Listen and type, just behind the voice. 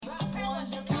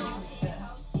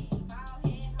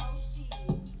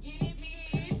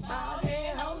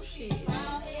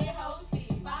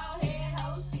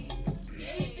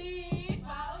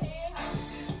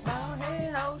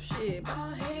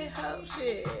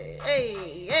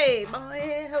Hey,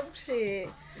 boy, hope shit.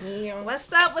 Yeah.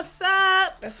 What's up? What's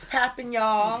happening,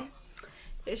 y'all?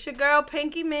 It's your girl,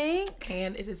 Pinky Mink.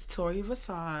 And it is Tori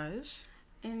Visage.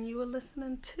 And you were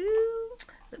listening to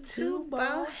The Two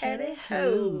Bald-Headed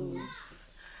Hoes.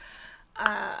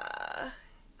 How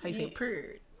you say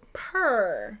purr?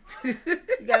 Purr. You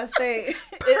gotta say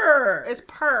Purr. It's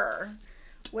purr.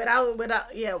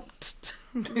 Without, yeah.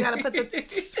 You gotta put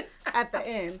the at the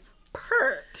end.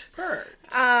 Pert.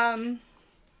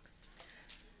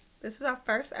 This is our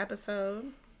first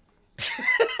episode.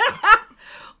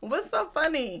 What's so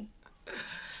funny?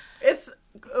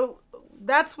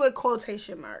 That's with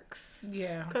quotation marks.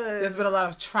 Yeah. There's been a lot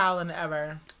of trial and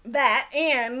error. That,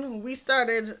 and we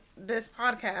started this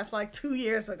podcast like 2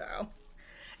 years ago.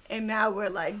 And now we're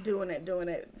like doing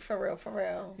it for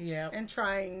real. Yeah. And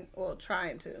trying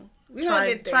to.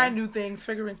 Trying new things,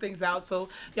 figuring things out. So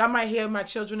y'all might hear my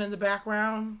children in the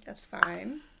background. That's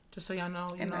fine. Just so y'all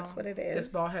know, that's what it is. This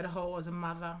bald-headed hoe is a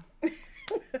mother.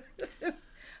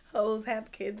 Hoes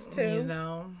have kids too. You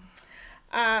know.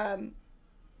 Yeah,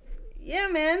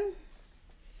 man.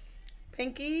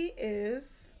 Pinky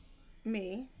is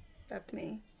me. That's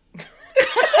me.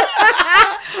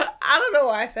 I don't know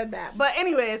why I said that. But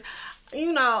anyways,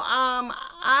 I'm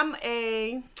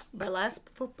a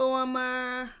burlesque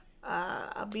performer,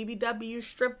 a BBW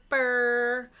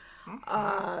stripper,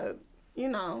 the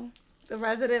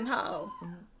resident hoe.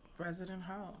 Resident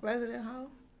hoe. Resident hoe?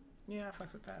 Yeah, I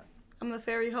fucks with that. I'm the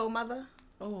fairy hoe mother.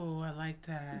 Oh, I like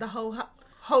that. The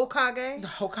Hokage. The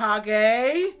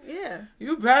Hokage? Yeah.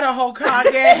 You better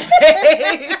Hokage.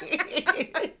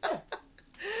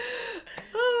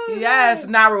 Yes,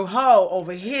 Naruho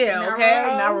over here, okay?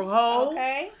 Naruho.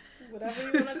 Okay.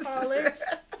 Whatever you want to call it.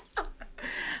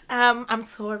 I'm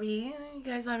Tori. You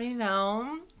guys already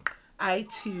know. I,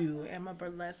 too, am a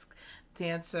burlesque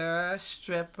dancer,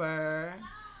 stripper,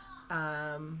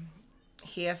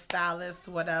 hairstylist,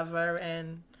 whatever,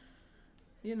 and,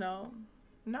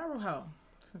 Naruho,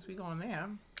 since we going there.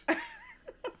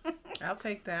 I'll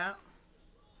take that.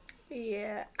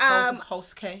 Yeah.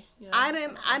 Host K. I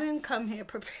didn't come here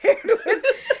prepared with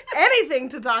anything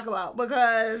to talk about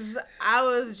because I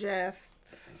was just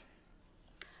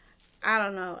out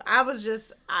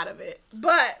of it.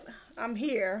 But I'm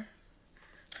here.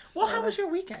 Well, how was your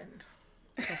weekend?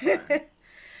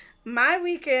 My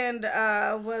weekend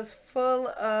was full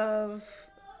of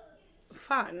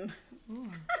fun.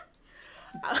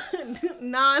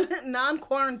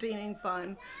 Non-quarantining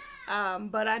fun.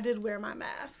 But I did wear my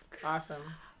mask. Awesome.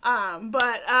 Yeah,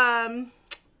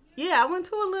 I went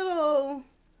to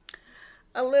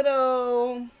a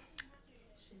little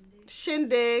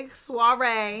shindig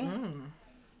soiree.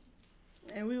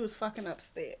 And we was fucking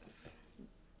upstairs.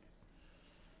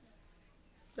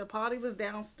 The party was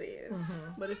downstairs.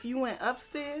 But if you went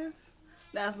upstairs,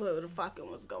 that's where the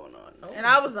fucking was going on. Oh. And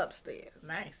I was upstairs.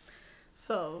 Nice.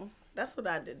 So that's what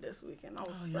I did this weekend. I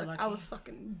was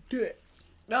sucking dick.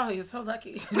 Oh, you're so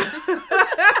lucky.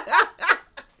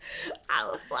 I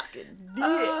was fucking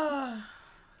dick.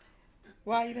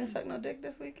 Why, you didn't suck no dick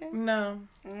this weekend? No.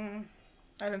 I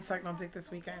didn't suck no dick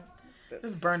this weekend.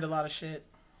 Just burned a lot of shit.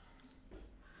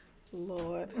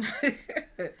 Lord.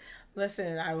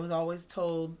 Listen, I was always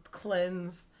told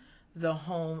cleanse the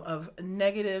home of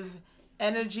negative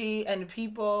energy and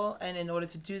people. And in order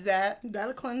to do that, you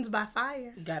gotta cleanse by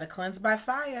fire.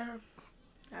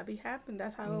 I be happy.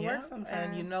 That's how it works sometimes.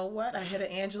 And you know what? I hit an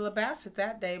Angela Bassett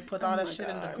that day. Put all that shit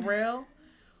in the grill.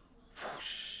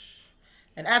 Whoosh.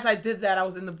 And as I did that, I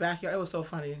was in the backyard. It was so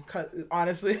funny. Cause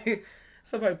honestly,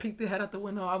 somebody peeked their head out the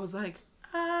window. I was like,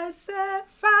 I set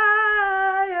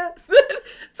fire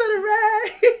to the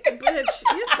rain. Bitch,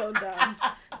 you're so dumb.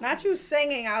 Not you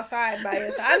singing outside by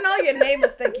yourself. I know your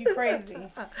neighbors think you crazy.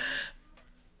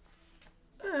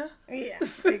 Yeah,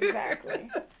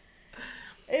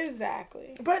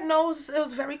 Exactly. But no, it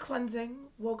was very cleansing.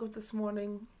 Woke up this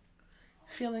morning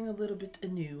feeling a little bit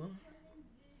anew.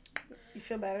 You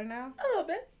feel better now? A little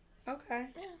bit. Okay.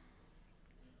 Yeah.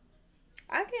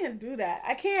 I can't do that.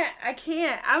 I can't.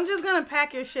 I'm just going to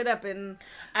pack your shit up and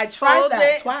I tried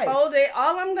that twice. Fold it.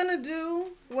 All I'm going to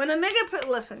do, when a nigga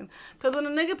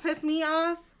piss me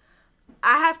off,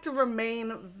 I have to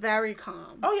remain very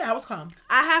calm. Oh, yeah, I was calm.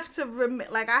 I have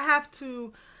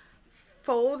to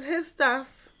fold his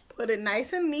stuff, put it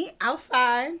nice and neat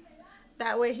outside.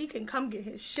 That way he can come get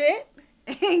his shit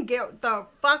and get the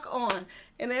fuck on.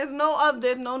 And there's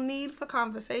no need for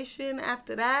conversation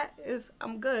after that.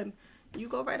 I'm good. You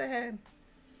go right ahead.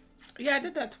 Yeah, I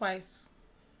did that twice.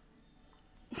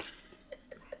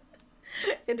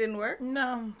 It didn't work?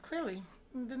 No, clearly.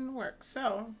 It didn't work.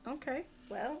 So. Okay.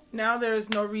 Well. Now there's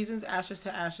no reasons. Ashes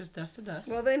to ashes, dust to dust.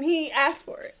 Well, then he asked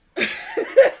for it.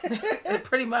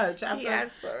 Pretty much. He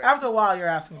asked for it. After a while, you're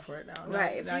asking for it now.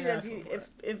 Right.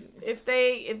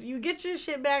 If you get your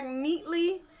shit back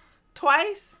neatly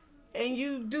twice and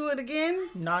you do it again,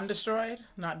 non-destroyed,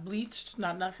 not bleached,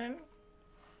 not nothing.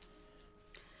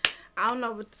 I don't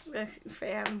know what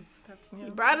fam.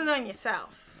 You brought it on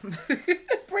yourself.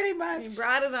 Pretty much. You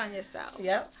brought it on yourself.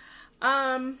 Yep.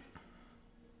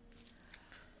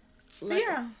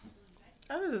 Yeah.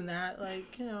 Other than that,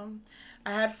 like, you know,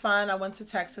 I had fun. I went to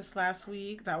Texas last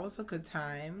week. That was a good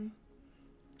time.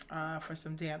 For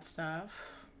some dance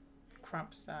stuff.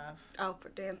 Crump stuff. Oh, for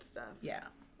dance stuff. Yeah.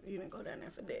 You didn't go down there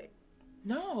for dick.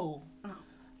 No. Oh.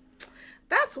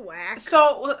 That's whack.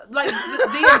 So, like,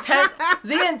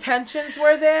 the intentions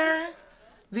were there.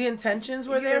 The intentions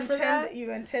were there for that.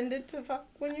 You intended to fuck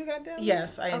when you got down there?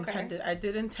 Yes, I intended. I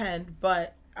did intend,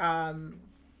 but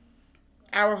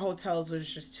our hotels was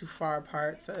just too far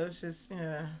apart, so it was just,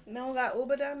 yeah. No one got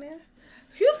Uber down there?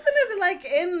 Houston is, like,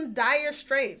 in dire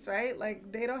straits, right?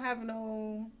 Like, they don't have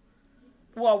no...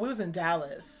 Well, we was in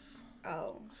Dallas.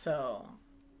 Oh. So,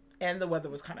 and the weather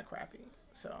was kind of crappy,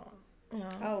 so, you know.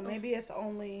 Oh, maybe it's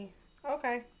only...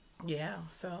 Okay. Yeah,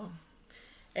 so,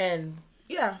 and,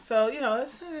 yeah, so, you know,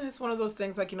 it's one of those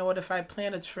things, like, you know what, if I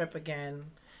plan a trip again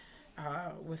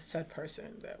with said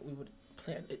person, that we would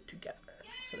plan it together.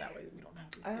 So that way we don't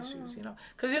have these issues, you know.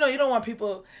 Because, you know, you don't want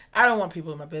people... I don't want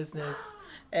people in my business.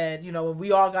 And, you know,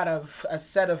 we all got a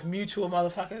set of mutual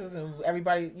motherfuckers and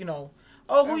everybody, you know...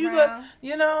 Oh, who you got?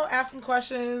 You know, asking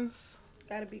questions.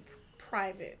 Gotta be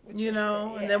private. You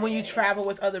know, and then when you travel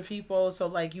with other people, so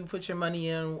like you put your money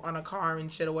in on a car and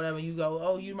shit or whatever, you go,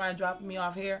 oh, you mind dropping me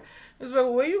off here? It's like,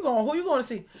 well, where you going? Who you going to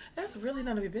see? That's really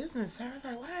none of your business, sir.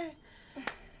 Like,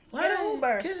 why? Get an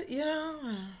Uber. You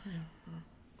know.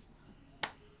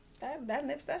 That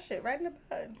nips that shit right in the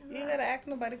bud. You ain't gotta ask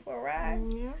nobody for a ride.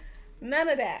 Yeah. None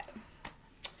of that.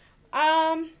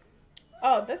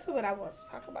 Oh, this is what I want to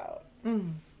talk about.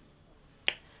 Mm.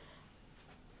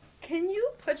 Can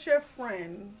you put your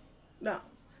friend... No.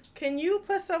 Can you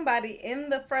put somebody in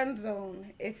the friend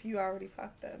zone if you already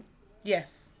fucked them?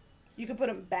 Yes. You can put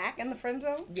them back in the friend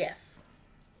zone? Yes.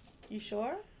 You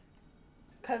sure?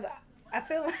 Because I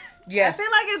feel like... Yes. I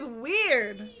feel like it's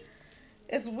weird.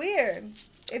 It's weird.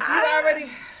 If you already...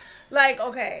 Like,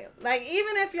 okay. Like,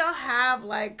 even if y'all have,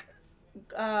 like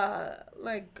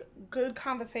good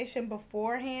conversation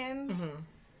beforehand... Mm-hmm.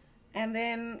 And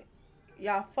then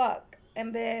y'all fuck.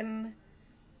 And then,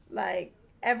 like,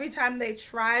 every time they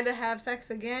try to have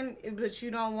sex again, but you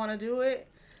don't want to do it,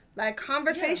 like,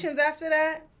 conversations after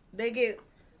that, they get,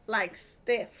 like,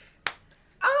 stiff.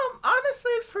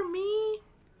 Honestly, for me,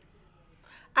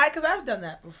 because I've done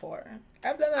that before.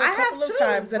 I've done that a couple of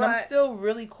times, and I'm still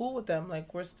really cool with them.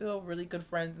 Like, we're still really good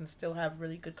friends and still have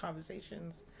really good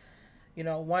conversations. You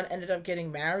know, one ended up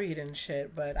getting married and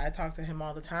shit, but I talk to him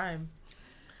all the time.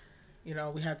 You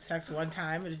know, we had sex one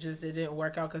time. It didn't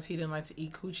work out because he didn't like to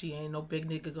eat coochie. Ain't no big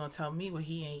nigga gonna tell me what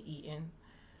he ain't eating.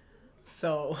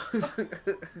 So. He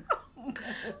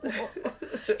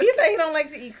said he don't like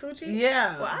to eat coochie?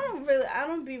 Yeah. Well, I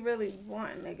don't be really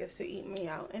wanting niggas to eat me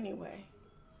out anyway.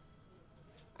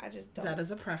 I just don't. That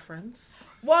is a preference.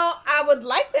 Well, I would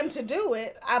like them to do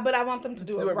it, but I want them to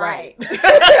do it right.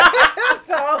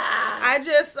 So, I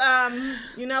just,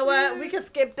 you know what? We can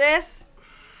skip this.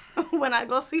 When I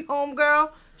go see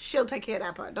homegirl, she'll take care of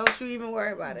that part. Don't you even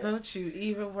worry about it. Don't you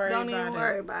even worry about it. Don't even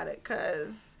worry about it,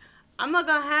 because I'm not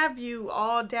going to have you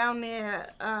all down there,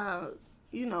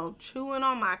 you know, chewing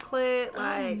on my clit.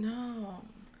 Like, no.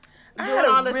 Doing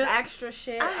all this extra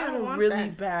shit. I had a really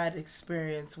bad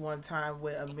experience one time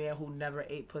with a man who never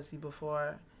ate pussy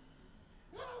before.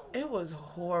 It was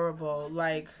horrible.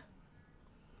 Like,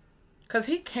 because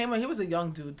he was a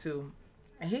young dude, too.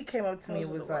 And he came up to me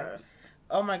and was like,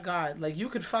 oh my God, like, you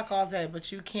could fuck all day,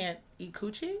 but you can't eat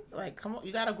coochie? Like, come on,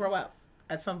 you gotta grow up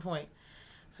at some point.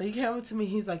 So he came up to me,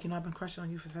 he's like, you know, I've been crushing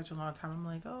on you for such a long time. I'm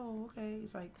like, oh, okay.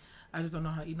 He's like, I just don't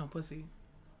know how to eat no pussy.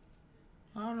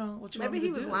 I don't know what you want me to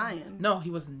do. Maybe he was lying. No, he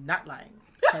was not lying.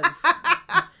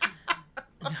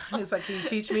 He's like, can you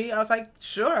teach me? I was like,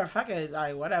 sure, fuck it,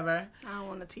 like, whatever. I don't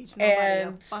want to teach nobody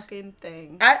a fucking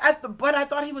thing. But I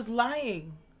thought he was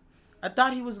lying.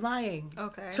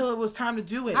 Okay. Till it was time to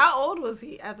do it. How old was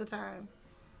he at the time?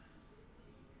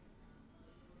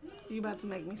 You about to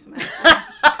make me smack you.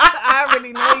 I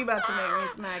already know you about to make me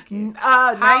smack you.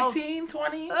 19,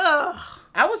 20? Ugh.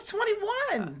 I was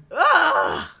 21.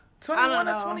 Ugh. 21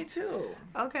 or 22.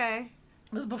 Okay.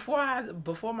 It was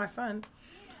before my son.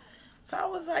 So I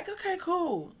was like, okay,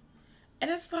 cool.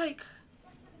 And it's like,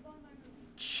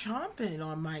 chomping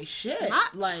on my shit.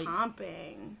 Not like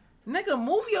chomping. Nigga,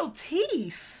 move your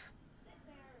teeth.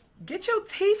 Get your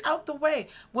teeth out the way.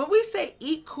 When we say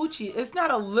eat coochie, it's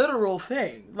not a literal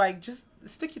thing. Like, just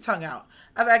stick your tongue out.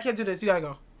 I was like, I can't do this. You gotta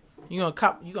go. You gonna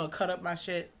cut up my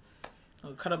shit. You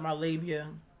gonna cut up my labia.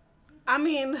 I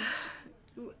mean,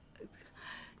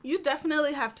 you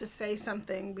definitely have to say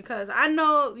something because I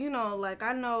know,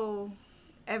 I know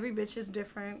every bitch is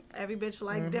different. Every bitch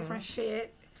like different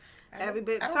shit. Every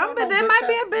bitch. There might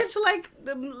be a bitch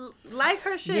like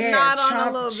her shit not on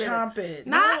a little bit. Chomp it.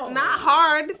 Not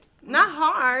hard. Not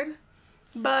hard.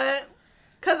 But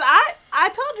cause I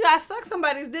told you I sucked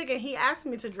somebody's dick and he asked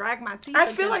me to drag my teeth. I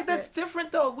feel like that's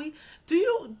different though. He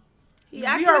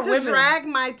asked me to drag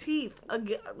my teeth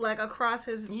across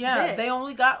his dick. They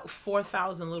only got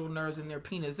 4,000 little nerves in their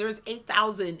penis. There's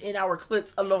 8,000 in our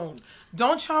clits alone.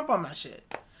 Don't chomp on my shit.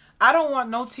 I don't want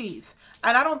no teeth.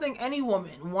 And I don't think any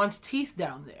woman wants teeth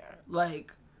down there.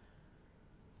 Like,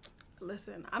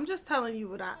 listen, I'm just telling you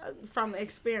what from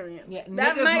experience. Yeah,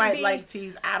 niggas might like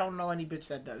teeth. I don't know any bitch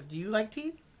that does. Do you like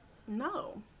teeth?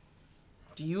 No.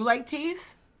 Do you like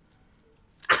teeth?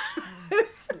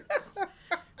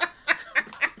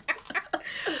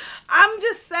 I'm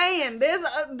just saying,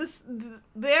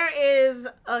 there is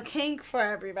a kink for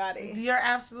everybody. You're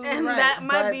absolutely right. And that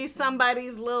might be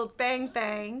somebody's little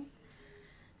thing.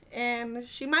 And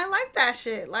she might like that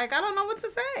shit. Like, I don't know what to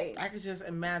say. I could just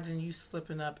imagine you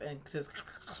slipping up and just...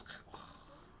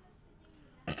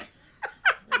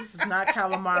 This is not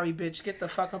calamari, bitch. Get the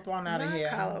fuck up on out of here.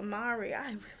 Calamari.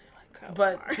 I really like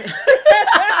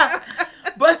calamari.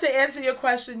 But to answer your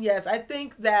question, yes. I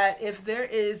think that if there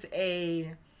is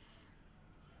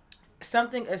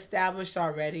something established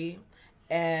already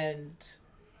and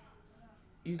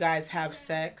you guys have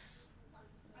sex...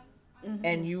 Mm-hmm.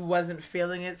 And you wasn't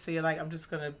feeling it, so you're like, I'm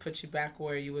just gonna put you back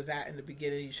where you was at in the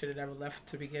beginning. You should have never left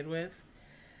to begin with.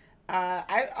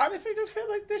 I honestly just feel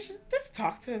like they should just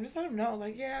talk to him, just let him know,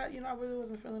 like, yeah, I really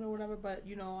wasn't feeling it or whatever, but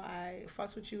I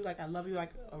fucks with you, like, I love you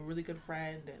like a really good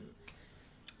friend, and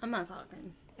I'm not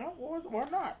talking. Oh, or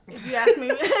not. If you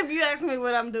ask me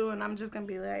what I'm doing, I'm just gonna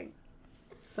be like,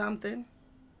 something.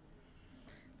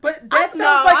 But that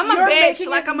sounds like I'm a bitch.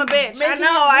 Like I'm a bitch. I know.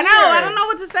 I don't know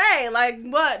what to say. Like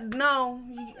what? No.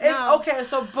 Okay,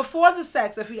 so before the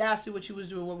sex, if he asked you what you was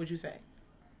doing, what would you say?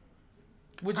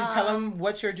 Would you tell him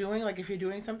what you're doing? Like if you're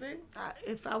doing something?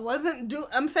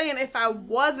 I'm saying if I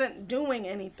wasn't doing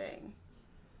anything.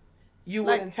 You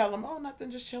wouldn't tell him, oh, nothing,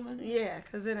 just chilling? Yeah,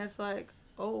 because then it's like,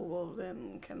 oh, well,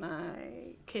 then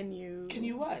can you? Can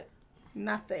you what?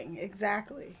 Nothing.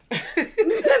 Exactly.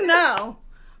 No.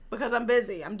 Because I'm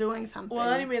busy. I'm doing something. Well,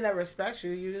 anybody that respects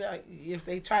you, if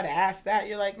they try to ask that,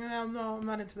 you're like, no, I'm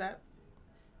not into that.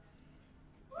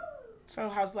 So,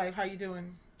 how's life? How you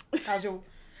doing? How's your wife?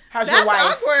 That's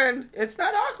awkward. It's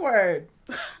not awkward.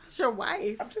 How's your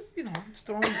wife? I'm just, just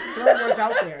throwing words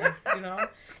out there,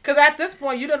 Because at this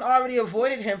point, you done already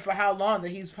avoided him for how long that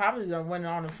he's probably done went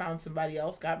on and found somebody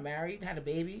else, got married, had a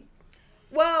baby.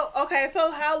 Well, okay, so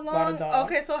how long?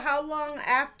 Okay, so how long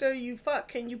after you fuck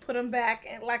can you put him back?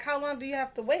 And like, how long do you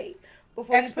have to wait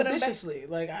before you put him back? Expeditiously.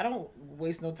 Like, I don't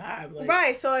waste no time. Like,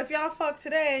 right. So if y'all fuck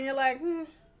today and you're like,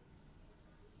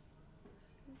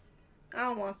 I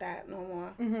don't want that no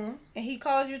more, and he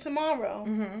calls you tomorrow,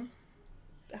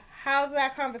 how's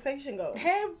that conversation go?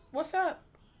 Hey, what's up?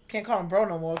 Can't call him bro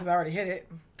no more because I already hit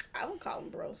it. I would call him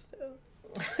bro still.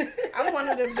 I'm one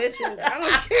of them bitches. I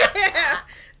don't care.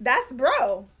 That's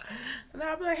bro. And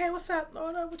I'll be like, hey, what's up?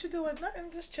 Oh, no, what you doing? Nothing,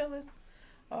 just chilling.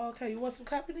 Oh, okay, you want some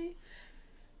company?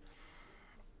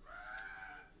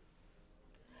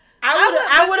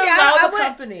 I would allow the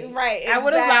company. Right, exactly. I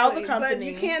would allow the company. But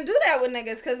you can't do that with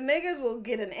niggas because niggas will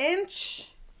get an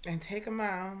inch. And take a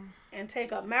mile. And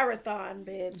take a marathon,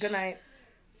 bitch. Good night.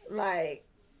 Like,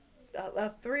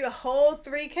 a whole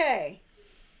 3K.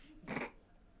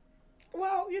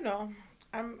 Well,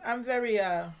 I'm very,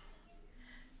 I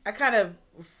kind of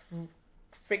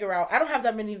figure out, I don't have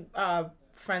that many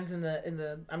friends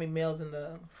males in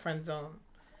the friend zone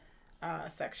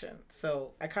section.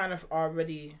 So I kind of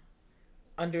already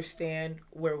understand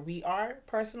where we are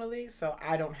personally. So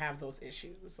I don't have those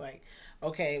issues. Like,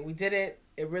 okay, we did it.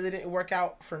 It really didn't work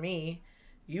out for me.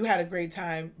 You had a great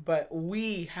time, but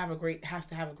we have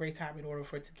to have a great time in order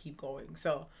for it to keep going.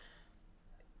 So,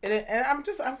 and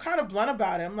I'm kind of blunt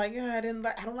about it. I'm like, yeah, I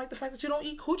don't like the fact that you don't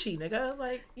eat coochie, nigga.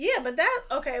 Like, yeah, but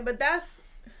that's,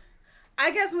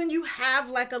 I guess when you have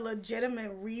like a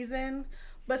legitimate reason,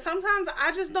 but sometimes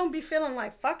I just don't be feeling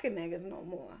like fucking niggas no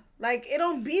more. Like, it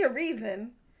don't be a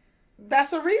reason.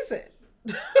 That's a reason.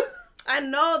 I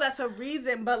know that's a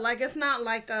reason, but like, it's not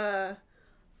like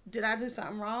did I do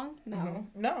something wrong? No.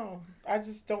 Mm-hmm. No. I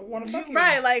just don't want to fuck you.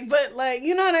 Right, like, but, like,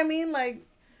 you know what I mean? Like,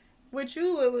 with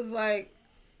you, it was like,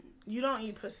 you don't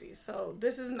eat pussy, so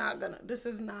this is not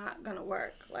gonna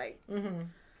work. Like,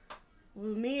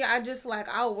 with me, I just, like,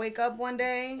 I'll wake up one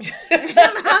day, and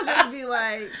I'll just be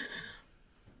like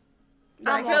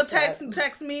he'll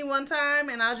text me one time,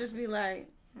 and I'll just be like,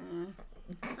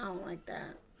 I don't like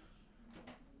that.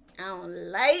 I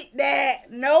don't like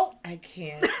that. Nope. I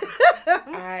can't.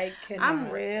 I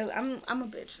cannot. I'm a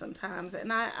bitch sometimes,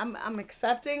 and I'm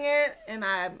accepting it, and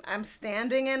I'm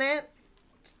standing in it.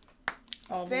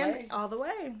 All the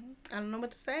way. I don't know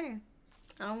what to say.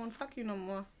 I don't want to fuck you no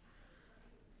more.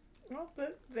 Well,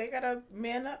 they gotta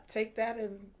man up, take that,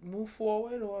 and move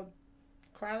forward, or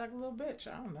cry like a little bitch.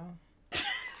 I don't know.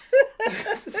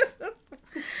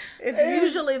 It's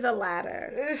usually the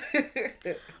latter.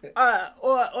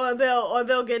 Or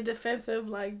they'll get defensive,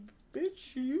 like,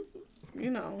 bitch, you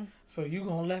know. So you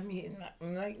gonna let me?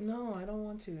 Like, no, I don't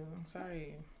want to. I'm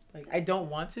sorry. Like, I don't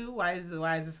want to. Why is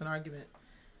this an argument?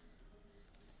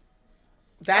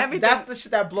 That's the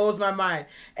shit that blows my mind.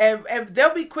 And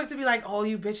they'll be quick to be like, oh,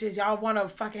 you bitches, y'all want to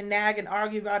fucking nag and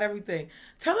argue about everything.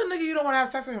 Tell a nigga you don't want to have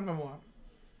sex with him no more.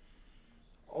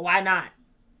 Why not?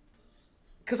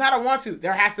 Because I don't want to.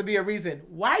 There has to be a reason.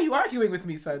 Why are you arguing with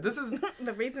me, sir? This is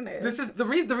the reason is. This is the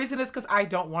reason is because I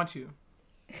don't want to.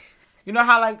 You know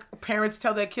how, like, parents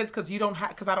tell their kids because I don't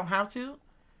have to?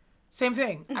 Same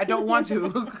thing. I don't want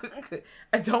to.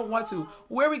 I don't want to.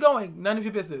 Where are we going? None of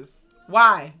your business.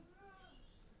 Why?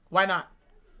 Why not?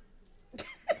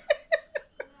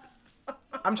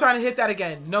 I'm trying to hit that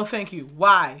again. No, thank you.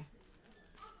 Why?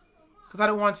 Because I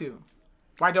don't want to.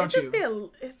 Why don't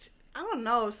you? I don't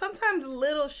know. Sometimes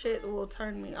little shit will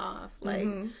turn me off. Like,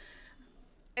 and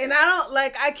I don't,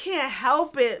 like, I can't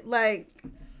help it. Like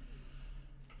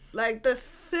the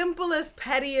simplest,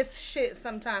 pettiest shit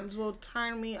sometimes will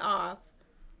turn me off.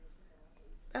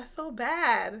 That's so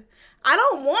bad. I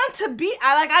don't want to be,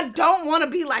 I don't want to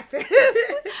be like this.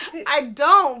 I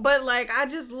don't, but, like,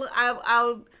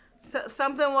 I'll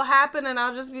something will happen and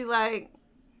I'll just be like,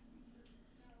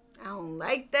 I don't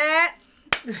like that.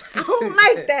 I don't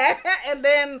like that. And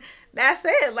then that's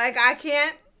it. Like, I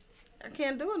can't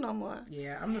do it no more.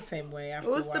 Yeah, I'm the same way.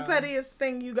 What's the pettiest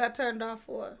thing you got turned off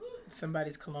for?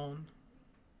 Somebody's cologne.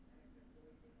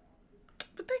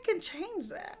 But they can change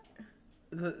that.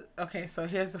 Okay, so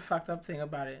here's the fucked up thing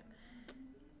about it.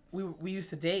 We used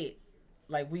to date.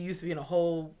 Like, we used to be in a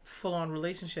whole full-on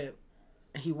relationship.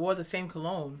 And he wore the same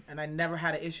cologne, and I never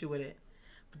had an issue with it.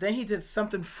 But then he did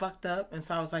something fucked up, and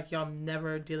so I was like, yo, I'm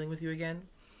never dealing with you again.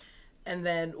 And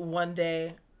then one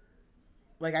day,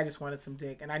 like, I just wanted some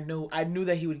dick, and I knew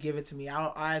that he would give it to me.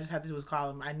 All I just had to do was call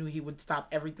him. I knew he would stop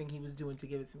everything he was doing to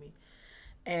give it to me.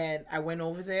 And I went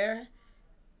over there,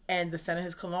 and the scent of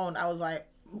his cologne, I was like,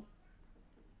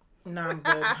 nah, I'm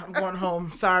good. I'm going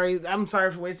home. Sorry. I'm sorry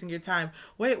for wasting your time.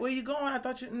 Wait, where you going? I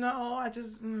thought no, I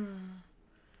just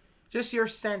your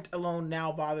scent alone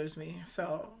now bothers me.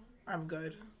 So I'm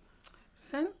good.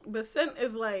 Scent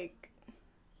is like,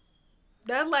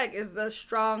 that, like, is a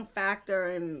strong factor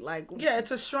in, like, yeah,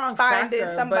 it's a strong finding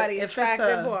factor, somebody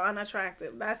attractive or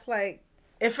unattractive. That's like,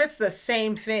 if it's the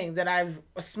same thing that I've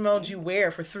smelled you wear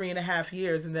for 3.5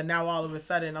 years, and then now all of a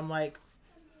sudden I'm like,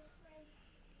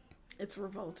 it's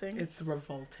revolting. It's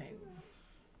revolting.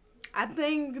 I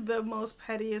think the most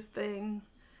pettiest thing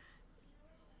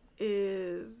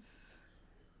is,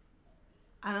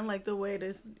 I don't like the way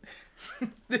this. Go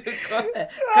ahead.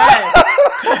 Go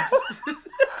ahead.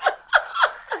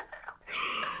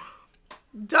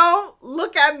 Don't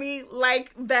look at me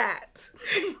like that.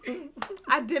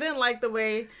 I didn't like the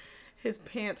way his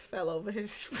pants fell over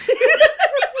his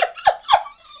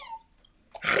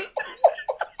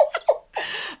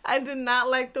I did not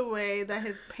like the way that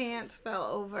his pants fell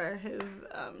over his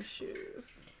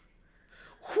shoes.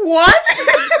 What?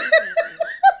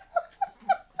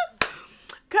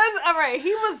 Because, all right,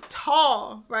 he was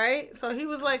tall, right? So he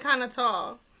was, like, kind of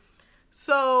tall.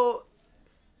 So,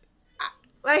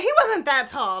 like, he wasn't that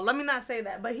tall. Let me not say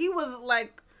that. But he was,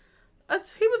 like,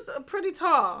 he was pretty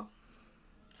tall.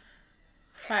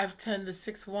 5'10" to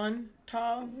 6'1"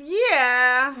 tall?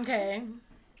 Yeah. Okay.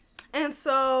 And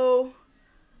so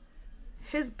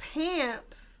his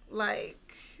pants,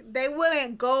 like, they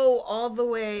wouldn't go all the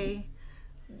way.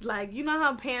 Like, you know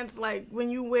how pants, like, when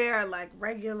you wear, like,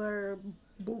 regular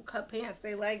boot cut pants,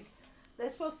 they're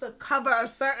supposed to cover a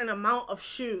certain amount of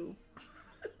shoe.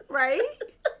 Right?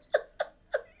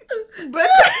 But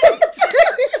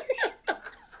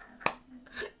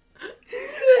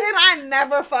and I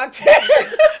never fucked him.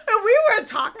 And we we were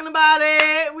talking about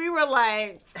it. We were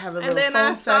like, and then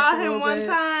I saw him one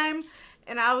time,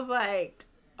 and I was like,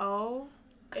 oh,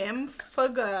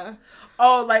 fuga.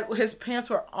 Oh, like his pants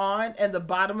were on, and the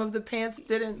bottom of the pants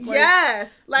didn't. Like,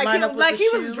 yes, like he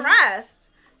shoe. was dressed.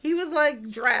 He was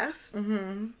like dressed,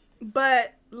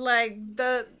 but like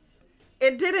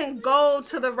it didn't go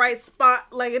to the right spot.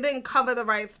 Like it didn't cover the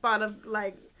right spot of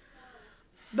like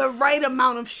the right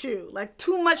amount of shoe. Like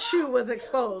too much shoe was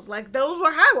exposed. Like those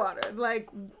were high waters. Like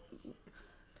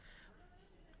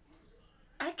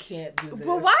I can't do this.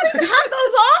 But why did you have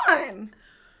those on?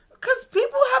 Because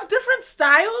people have different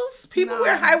styles. People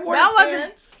wear high water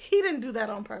pants. He didn't do that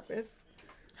on purpose.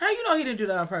 How you know he didn't do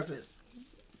that on purpose?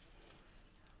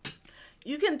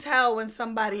 You can tell when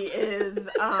somebody is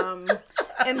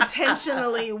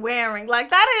intentionally wearing.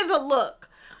 Like, that is a look.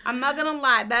 I'm not going to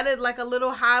lie. That is like a little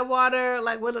high water,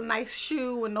 like with a nice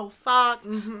shoe and no socks.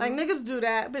 Like, niggas do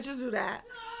that. Bitches do that.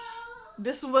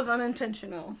 This was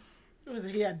unintentional.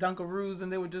 He had Dunkaroos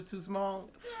and they were just too small.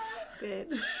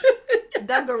 Bitch.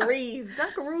 Dunkaroos.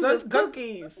 Dunkaroos is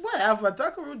cookies. Whatever.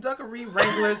 Dunkaroo,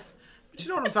 Wranglers. But you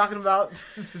know what I'm talking about.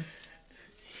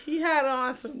 He had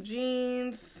on some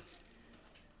jeans.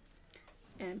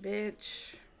 And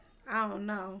bitch, I don't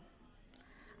know.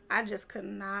 I just could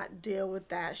not deal with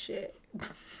that shit.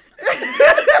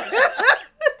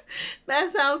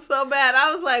 That sounds so bad.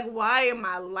 I was like, why am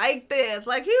I like this?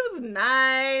 Like, he was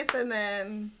nice, and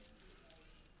then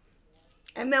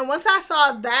once I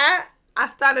saw that, I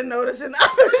started noticing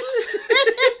other shit.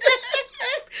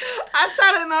 I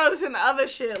started noticing other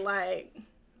shit, like,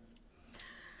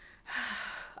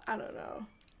 I don't know.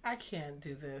 I can't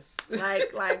do this.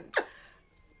 Like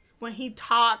when he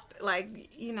talked,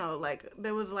 like, you know, like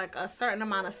there was like a certain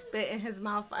amount of spit in his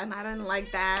mouth, and I didn't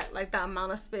like that, like the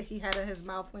amount of spit he had in his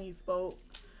mouth when he spoke.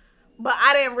 But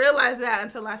I didn't realize that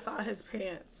until I saw his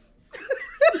pants.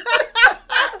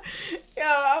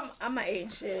 Yo, I'm a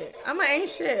ain't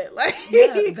shit. Like,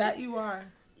 yeah, that you are.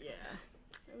 Yeah,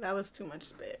 that was too much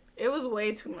spit. It was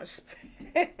way too much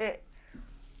spit.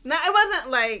 No, it wasn't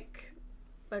like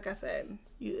I said.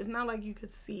 It's not like you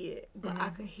could see it, but I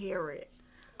could hear it.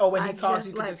 Oh, when he talked,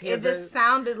 you could just hear it. It just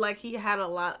sounded like he had a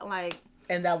lot, like.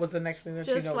 And that was the next thing that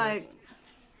you noticed. Just like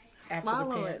after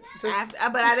swallow the it. pants.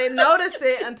 But I didn't notice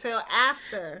it until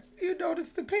after. You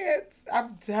noticed the pants.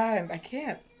 I'm done. I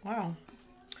can't. Wow.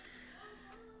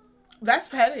 That's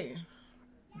petty.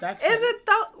 Is it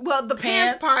though? Well, the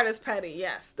pants part is petty.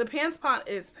 Yes, the pants part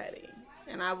is petty,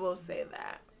 and I will say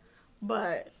that.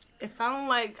 But if I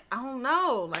don't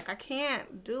know. Like, I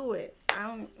can't do it. I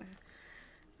don't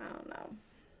know.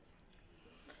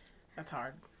 That's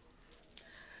hard.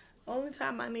 Only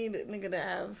time I need a nigga to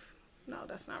have. No,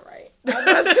 that's not right. I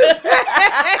was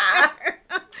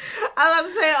about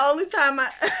to say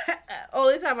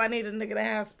only time I need a nigga to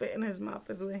have spit in his mouth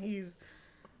is when he's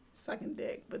sucking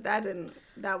dick, but that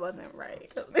wasn't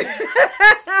right.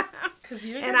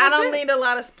 And I don't need a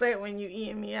lot of spit when you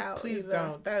eating me out. Please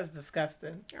don't. That is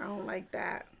disgusting. I don't like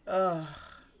that. Ugh.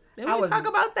 Didn't we talk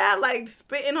about that? Like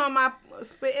spitting on my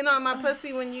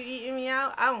pussy when you eating me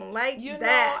out? I don't like that.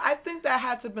 Know, I think that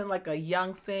had to have been like a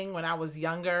young thing when I was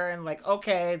younger, and like,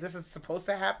 okay, this is supposed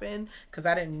to happen, because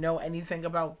I didn't know anything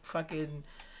about fucking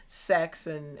sex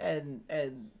and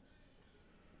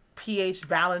pH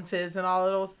balances and all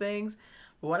of those things.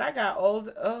 But when I got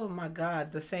old, oh my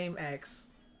God, the same ex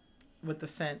with the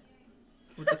scent,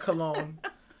 with the cologne.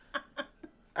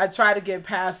 I tried to get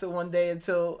past it one day and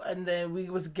then we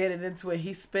was getting into it.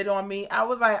 He spit on me. I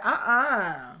was like,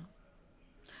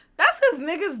 That's because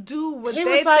niggas do what they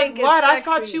think is sexy. He was like, what? I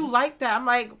thought you liked that. I'm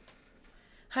like,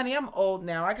 honey, I'm old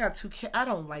now. I got 2 kids. I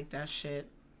don't like that shit.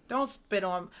 Don't spit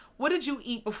on. What did you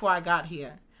eat before I got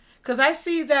here? Because I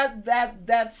see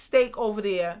that steak over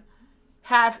there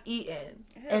half eaten.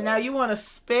 Ew. And now you want to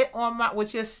spit on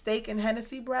with your steak and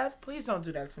Hennessy breath? Please don't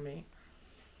do that to me.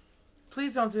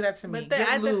 Please don't do that to me.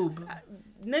 Get lube.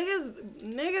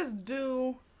 Niggas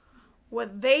do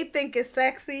what they think is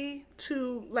sexy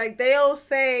to, like, they'll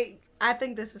say, I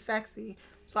think this is sexy,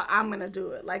 so I'm going to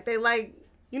do it. Like, they like,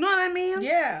 you know what I mean?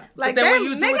 Yeah. Like, when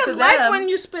you do niggas it to like them, when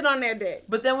you spit on their dick.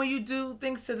 But then when you do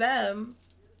things to them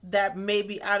that may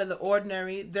be out of the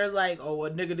ordinary, they're like, oh,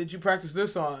 what nigga did you practice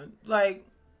this on? Like,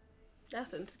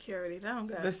 that's insecurity. That don't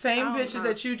go. The same bitches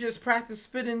that you just practice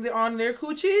spitting on their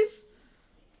coochies?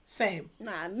 Same.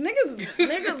 Nah,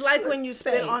 niggas like when you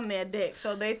spit on their dick,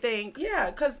 so they think. Yeah,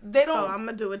 because they don't. So I'm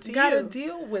gonna do it to you. Gotta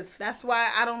deal with. That's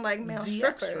why I don't like male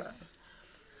strippers.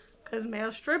 Because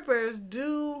male strippers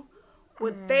do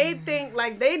what they think,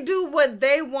 like they do what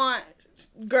they want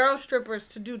girl strippers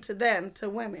to do to them, to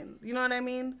women. You know what I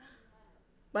mean?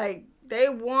 Like, they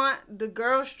want the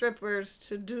girl strippers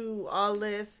to do all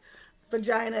this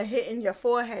vagina hitting your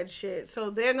forehead shit. So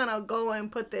they're gonna go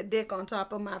and put their dick on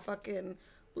top of my fucking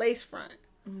lace front.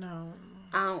 No.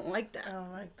 I don't like that. I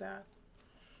don't like that.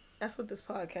 That's what this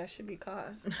podcast should be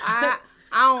called. I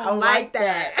don't like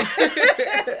that.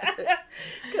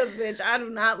 Because, bitch, I do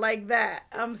not like that.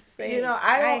 I'm saying. You know,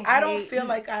 I don't feel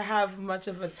like I have much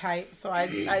of a type, so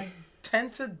I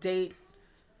tend to date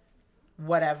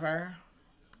whatever,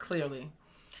 clearly.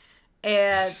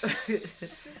 And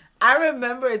I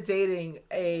remember dating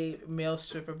a male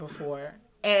stripper before,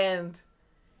 and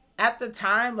at the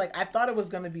time, like, I thought it was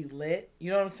going to be lit. You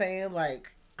know what I'm saying?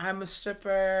 Like, I'm a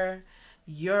stripper,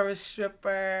 you're a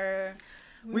stripper.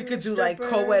 We could do like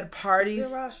co-ed parties.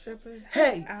 We're all strippers.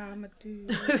 Hey, I'm a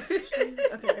dude. Okay,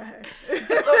 go ahead.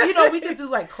 So, you know, we could do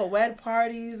like co-ed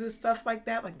parties and stuff like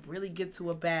that. Like, really get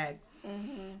to a bag.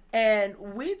 Mm-hmm. And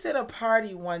we did a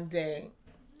party one day.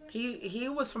 He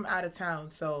was from out of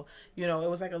town, so, you know, it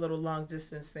was like a little long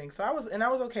distance thing. So I was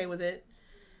okay with it.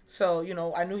 So, you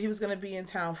know, I knew he was going to be in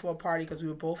town for a party because we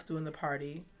were both doing the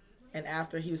party. And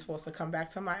after, he was supposed to come back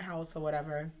to my house or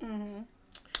whatever. Mm-hmm.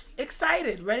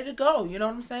 Excited, ready to go. You know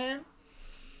what I'm saying?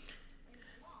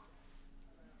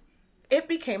 It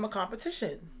became a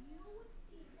competition.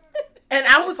 And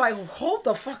I was like, hold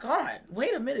the fuck on.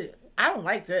 Wait a minute. I don't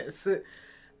like this.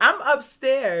 I'm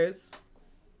upstairs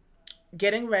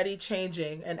getting ready,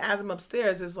 changing, and as I'm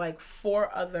upstairs, there's like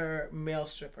 4 other male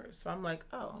strippers. So I'm like,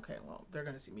 oh, okay, well, they're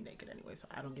gonna see me naked anyway, so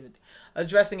I don't give it. A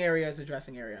dressing area is a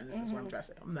dressing area, and this is where I'm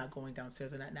dressing. I'm not going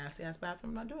downstairs in that nasty ass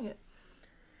bathroom. I'm not doing it.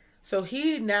 So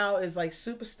he now is like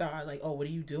superstar. Like, oh, what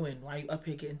are you doing? Why are you up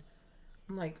here getting?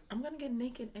 I'm like, I'm gonna get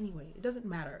naked anyway. It doesn't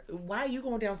matter. Why are you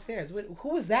going downstairs?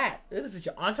 Who is that? Is it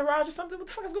your entourage or something? What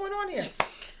the fuck is going on here?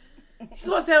 He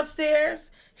goes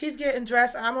downstairs. He's getting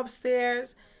dressed. I'm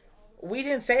upstairs. We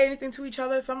didn't say anything to each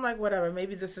other, so I'm like, whatever.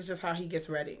 Maybe this is just how he gets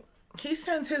ready. He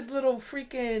sends his little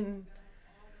freaking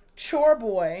chore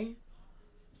boy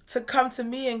to come to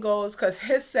me and goes, because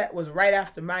his set was right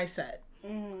after my set.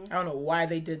 Mm-hmm. I don't know why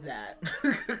they did that.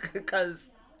 Because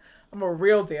I'm a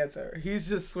real dancer. He's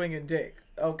just swinging dick,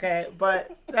 okay?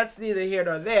 But that's neither here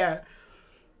nor there.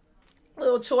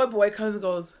 Little chore boy comes and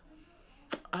goes,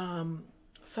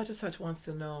 such and such wants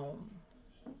to know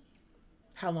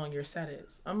how long your set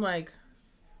is. I'm like,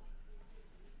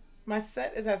 my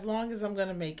set is as long as I'm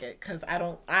gonna make it, because I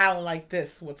don't like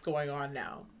this, what's going on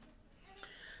now.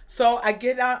 So I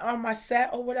get out on my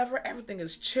set or whatever, everything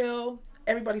is chill,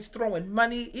 everybody's throwing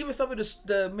money. Even some of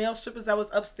the male strippers that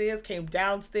was upstairs came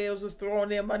downstairs, was throwing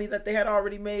their money that they had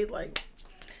already made. Like,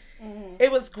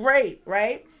 It was great,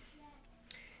 right?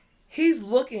 He's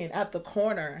looking at the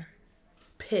corner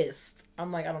pissed.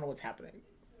 I'm like, I don't know what's happening.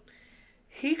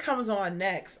 He comes on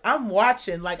next. I'm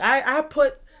watching. Like, I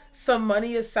put some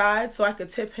money aside so I could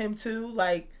tip him too.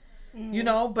 Like, you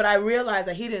know, but I realized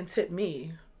that he didn't tip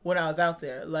me when I was out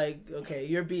there. Like, okay,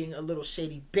 you're being a little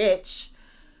shady bitch.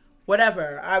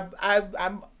 Whatever.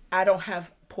 I don't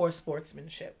have poor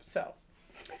sportsmanship. So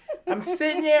I'm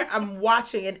sitting there, I'm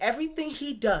watching, and everything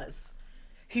he does,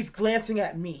 he's glancing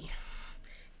at me,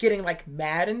 getting like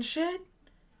mad and shit.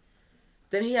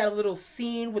 Then he had a little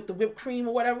scene with the whipped cream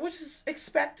or whatever, which is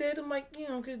expected. I'm like, you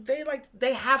know, because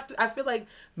they have to. I feel like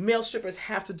male strippers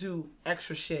have to do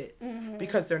extra shit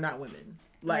because they're not women.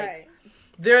 Like,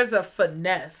 there's a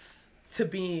finesse to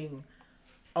being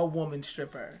a woman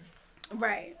stripper.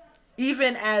 Right.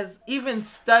 Even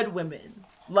stud women,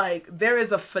 like, there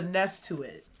is a finesse to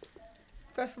it.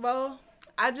 First of all,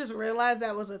 I just realized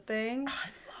that was a thing.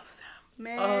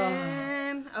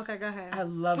 Man. Okay, go ahead. I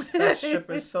love stud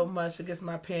strippers so much. It gets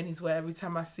my panties wet every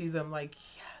time I see them. Like,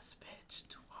 yes, bitch,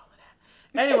 do all of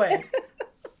that. Anyway.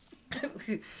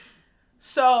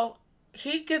 So,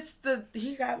 he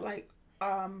got like,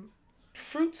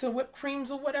 fruits and whipped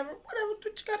creams or whatever what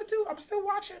you gotta do. I'm still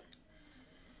watching.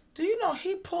 Do you know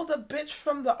he pulled a bitch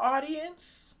from the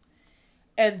audience?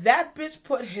 And that bitch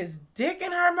put his dick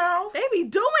in her mouth? They be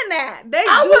doing that.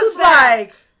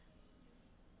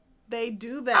 They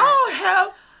do that. Oh,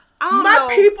 hell. My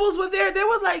peoples were there. They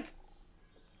were like,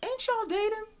 ain't y'all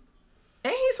dating?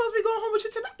 Ain't he supposed to be going home with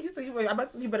you tonight? He's like,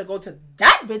 you better go to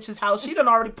that bitch's house. She done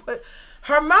already put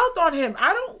her mouth on him.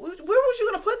 Where was you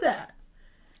going to put that?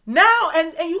 Now,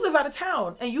 and you live out of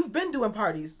town, and you've been doing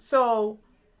parties. So,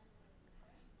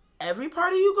 every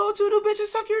party you go to, do bitches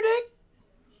suck your dick?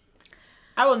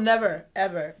 I will never,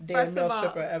 ever date a male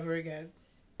stripper ever again.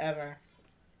 Ever.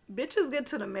 Bitches get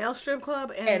to the male strip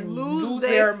club and lose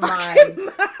their mind.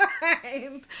 I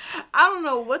don't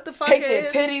know what the fuck Take it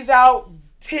is. Their titties out,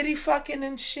 titty fucking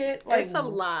and shit. Like, it's a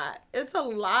lot.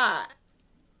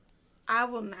 I I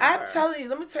will never. I'm telling you,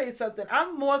 let me tell you something.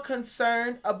 I'm more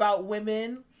concerned about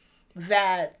women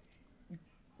that,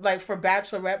 like, for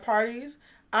bachelorette parties,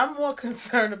 I'm more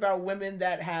concerned about women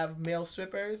that have male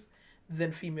strippers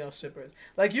than female strippers.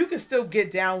 Like, you can still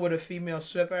get down with a female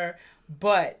stripper,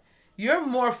 but you're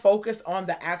more focused on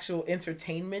the actual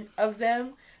entertainment of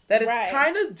them, that it's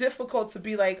kind of difficult to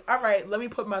be like, all right, let me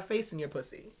put my face in your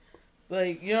pussy.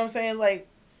 Like, you know what I'm saying? Like,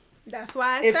 that's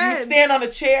why if you stand on a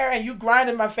chair and you grind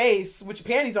in my face with your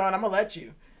panties on, I'm gonna let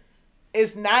you.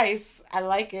 It's nice. I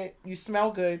like it. You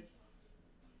smell good.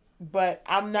 But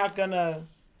I'm not gonna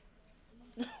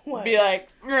be like,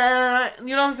 you know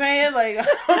what I'm saying? Like,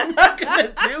 I'm not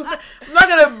gonna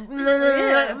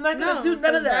do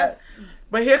none of that.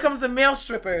 But here comes the male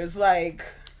strippers, like.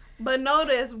 But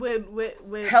notice with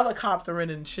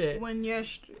helicoptering and shit. When you're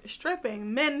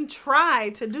stripping, men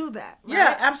try to do that. Right?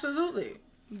 Yeah, absolutely.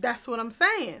 That's what I'm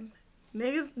saying.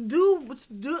 Niggas do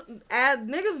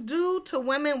to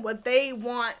women what they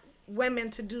want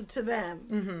women to do to them.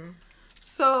 Mm-hmm.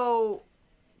 So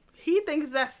he thinks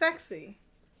that's sexy.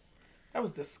 That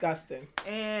was disgusting.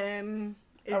 And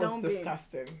that was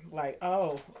disgusting. Like,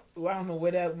 oh, I don't know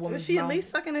where that woman was. She at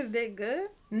least sucking his dick good?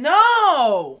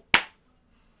 No.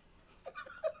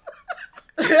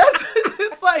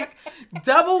 It's like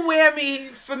double whammy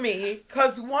for me,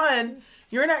 because one,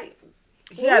 you're not.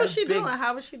 What was she doing?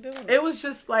 How was she doing it? It was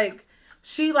just like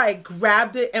she like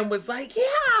grabbed it and was like,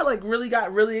 yeah, like really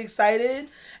got really excited,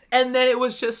 and then it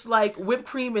was just like whipped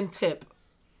cream and tip.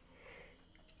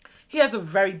 He has a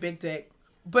very big dick,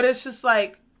 but it's just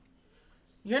like,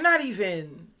 you're not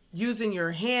even using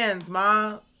your hands,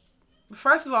 ma.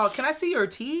 First of all, can I see your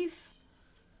teeth?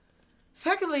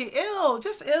 Secondly,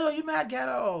 just ill. You mad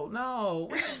ghetto. No.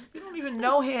 You don't even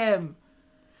know him.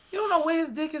 You don't know where his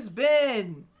dick has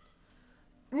been.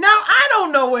 Now, I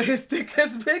don't know where his dick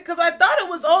has been, because I thought it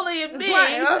was only in me.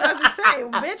 Right, I was about to say,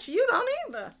 bitch, you don't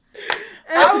either.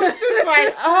 I was just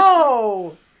like,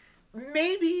 oh,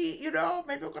 maybe we're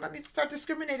going to need to start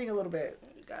discriminating a little bit.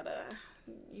 You got to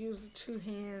use 2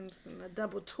 hands and a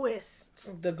double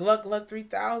twist. The Gluck Gluck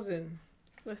 3000.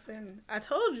 Listen, I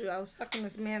told you I was sucking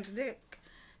this man's dick,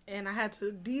 and I had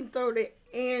to deep throat it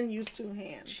and use 2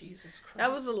 hands. Jesus Christ.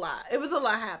 That was a lot. It was a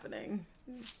lot happening.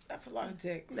 That's a lot of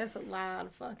dick. That's a lot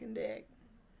of fucking dick.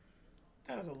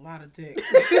 That is a lot of dick.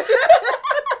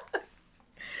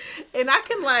 And I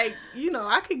can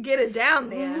I could get it down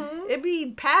there. Mm-hmm. It'd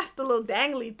be past the little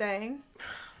dangly thing.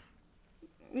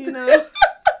 You know?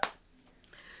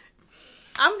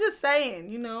 I'm just saying,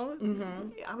 mm-hmm.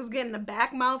 I was getting the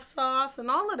back mouth sauce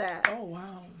and all of that. Oh,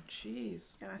 wow.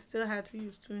 Jeez. And I still had to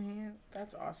use 2 hands.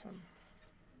 That's awesome.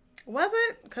 Was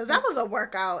it? Because that was a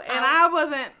workout. And I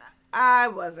wasn't.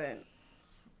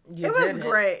 It was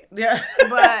great. Yeah.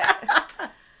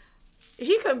 But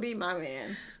he couldn't be my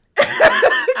man.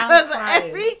 Because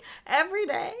every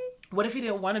day. What if he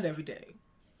didn't want it every day?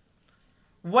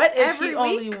 What if he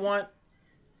only want...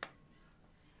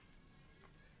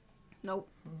 Nope.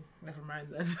 Never mind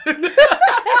then.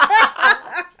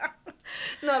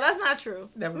 No, that's not true.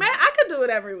 Man, I could do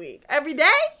it every week. Every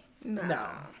day? No.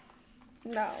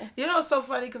 No. You know, it's so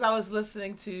funny because I was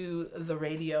listening to the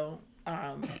radio.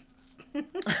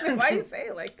 Why you say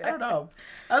it like that? I don't know.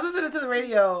 I was listening to the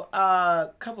radio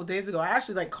a couple days ago. I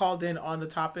actually called in on the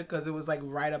topic because it was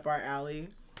right up our alley.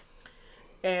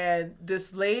 And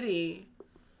this lady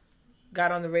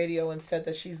got on the radio and said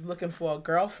that she's looking for a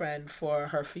girlfriend for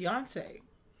her fiance.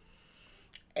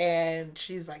 And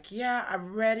she's like, yeah,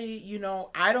 I'm ready.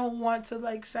 I don't want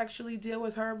to sexually deal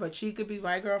with her, but she could be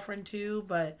my girlfriend too.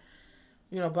 But,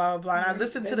 blah, blah, blah. And I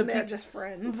listened to the people. They're just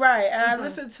friends. Right. And I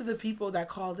listened to the people that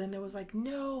called in. It was like,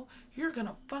 no, you're going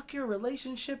to fuck your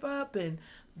relationship up. And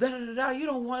da-da-da-da. You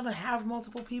don't want to have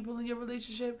multiple people in your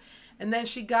relationship. And then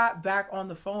she got back on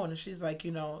the phone and she's like,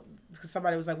 because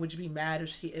somebody was like, would you be mad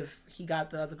if he got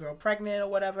the other girl pregnant or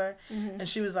whatever? Mm-hmm. And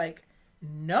she was like,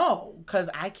 no, because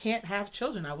I can't have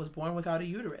children. I was born without a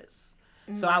uterus.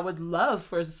 Mm-hmm. So I would love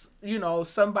for,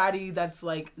 somebody that's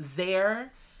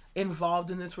there involved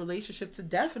in this relationship to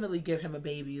definitely give him a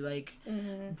baby.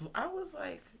 Mm-hmm. I was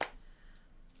like,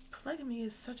 polygamy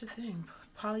is such a thing.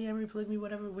 Polyamory, polygamy,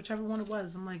 whichever one it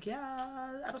was. I'm like, yeah,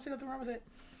 I don't see nothing wrong with it.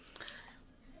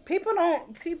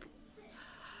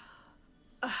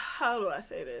 How do I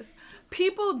say this?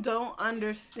 People don't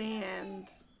understand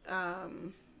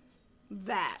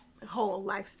that whole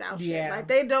lifestyle shit. Yeah.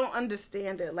 They don't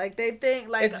understand it. They think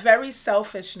it's very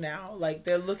selfish now.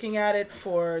 They're looking at it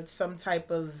for some type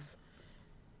of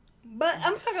But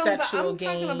I'm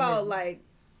talking about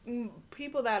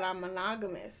people that are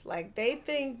monogamous. They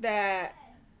think that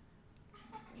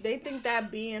think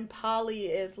that being poly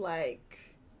is like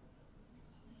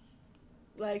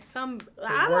some,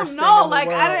 I don't know, like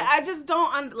I just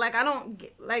don't like, I don't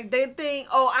get, like, they think,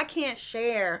 oh, I can't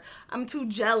share, I'm too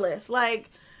jealous.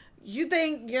 Like, you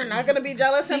think you're not gonna be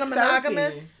jealous in a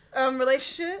monogamous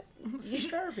relationship? Seek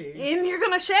therapy. And you're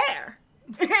gonna share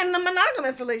in the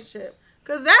monogamous relationship,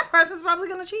 because that person's probably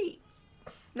gonna cheat.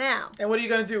 Now, and what are you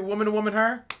gonna do? Woman to woman,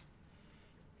 her?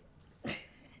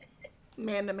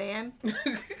 Man to man,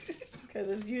 because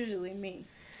it's usually me.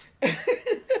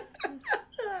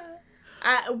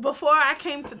 Before I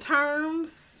came to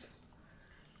terms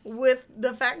with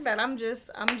the fact that I'm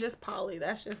just poly.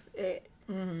 That's just it.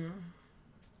 Mm-hmm.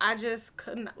 I just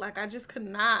could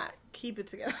not keep it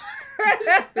together.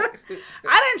 I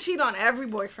didn't cheat on every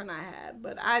boyfriend I had,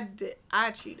 but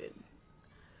I cheated.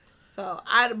 So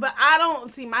but I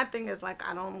don't see, my thing is like,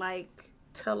 I don't like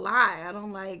to lie. I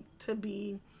don't like to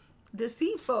be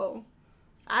deceitful.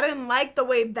 I didn't like the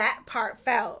way that part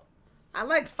felt. I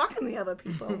liked fucking the other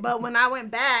people, but when I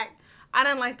went back, I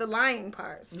didn't like the lying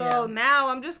part. So now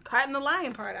I'm just cutting the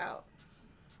lying part out.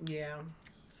 Yeah.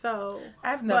 So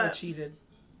I've never cheated.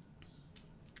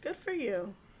 Good for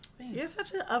you. Thanks. You're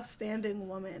such an upstanding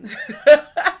woman.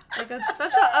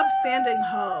 Such an upstanding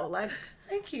hoe. Like,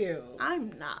 thank you.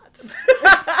 I'm not.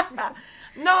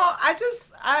 No,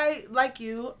 I like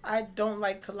you. I don't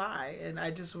like to lie, and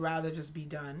I just rather just be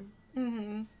done.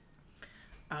 Mm-hmm.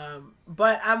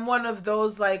 But I'm one of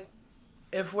those, like,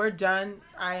 if we're done,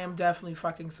 I am definitely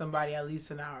fucking somebody at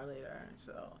least an hour later.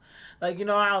 So, like, you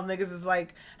know how niggas is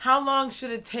like, how long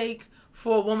should it take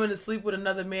for a woman to sleep with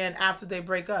another man after they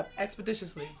break up?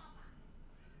 Expeditiously.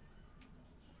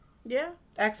 Yeah.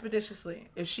 Expeditiously.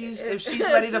 If she's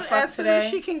ready to fuck today,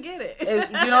 she can get it.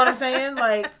 You know what I'm saying?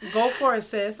 Like, go for it,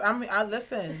 sis.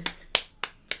 Listen.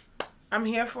 I'm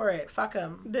here for it. Fuck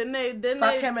him.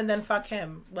 Fuck him and then fuck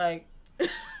him. Like.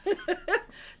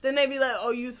 Then they be like,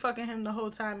 oh, you was fucking him the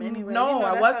whole time anyway. No,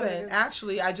 I wasn't.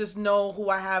 Actually, I just know who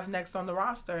I have next on the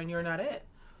roster, and you're not it.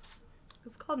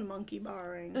 It's called monkey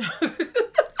barring.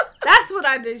 That's what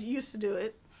I used to do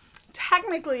it.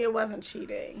 Technically, it wasn't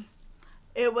cheating.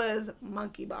 It was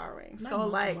monkey barring.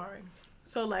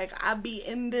 So I'd be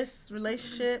in this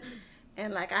relationship,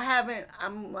 and like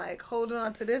I'm like holding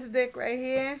on to this dick right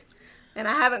here, and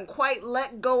I haven't quite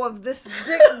let go of this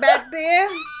dick back there.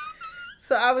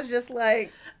 So I was just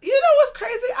like, you know what's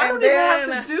crazy? I don't even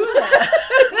have to do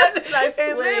that.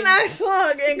 And then I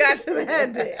swung and got to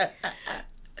that dick.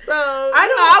 So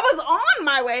I was on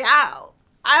my way out.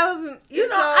 I wasn't,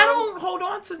 I don't hold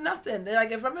on to nothing.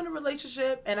 Like, if I'm in a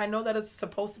relationship and I know that it's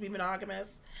supposed to be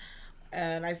monogamous,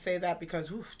 and I say that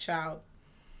because, child.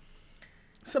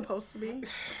 Supposed to be.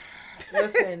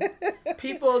 Listen,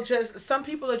 some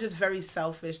people are just very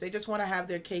selfish. They just want to have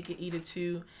their cake and eat it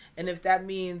too. And if that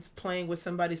means playing with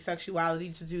somebody's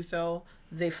sexuality to do so,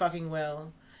 they fucking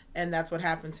will. And that's what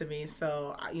happened to me.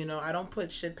 So, I don't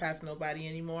put shit past nobody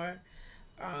anymore.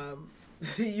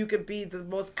 You could be the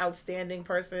most outstanding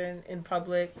person in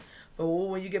public, but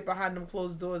when you get behind them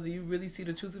closed doors and you really see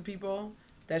the truth of people,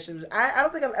 that shit. I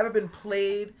don't think I've ever been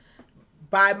played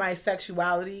by my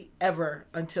sexuality ever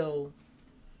until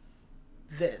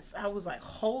this. I was like,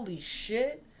 holy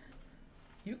shit,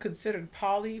 you considered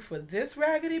poly for this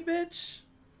raggedy bitch?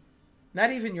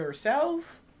 Not even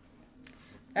yourself?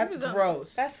 That's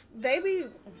gross. That's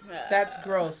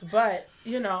gross. But,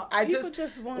 I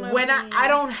just when I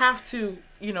don't have to,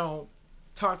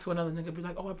 talk to another nigga, be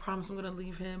like, oh, I promise I'm going to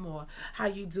leave him, or how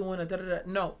you doing, or da-da-da.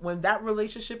 No, when that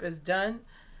relationship is done,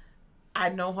 I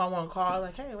know who I want to call.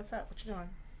 Like, hey, what's up? What you doing?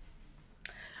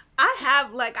 I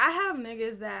have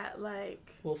niggas that,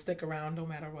 like, will stick around no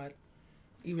matter what,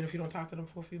 even if you don't talk to them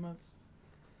for a few months.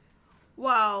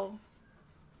 Well,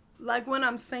 like, when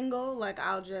I'm single, like,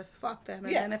 I'll just fuck them.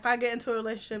 And then if I get into a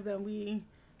relationship, then we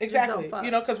exactly, just don't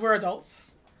fuck. Because we're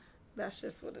adults. That's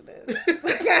just what it is.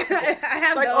 I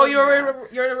have like, oh, you're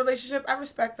in a relationship? I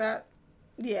respect that.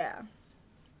 Yeah.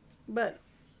 But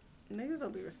niggas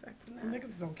don't be respecting that.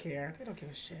 Niggas don't care. They don't give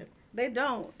a shit. They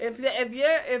don't.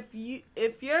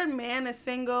 If your man is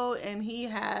single and he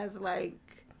has, like,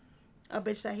 a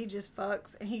bitch that he just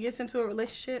fucks and he gets into a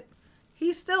relationship,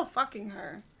 he's still fucking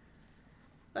her.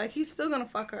 Like, he's still gonna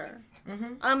fuck her.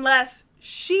 Mm-hmm. Unless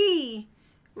she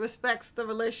respects the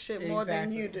relationship more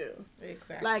than you do.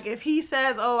 Exactly. Like, if he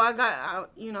says, oh, I got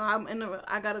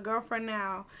a girlfriend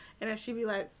now, and then she be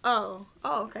like, oh,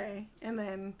 okay. And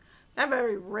then that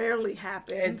very rarely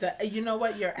happens. You know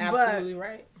what? You're absolutely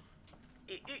right.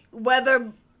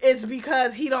 Whether it's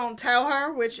because he don't tell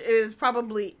her, which is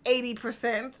probably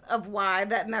 80% of why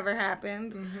that never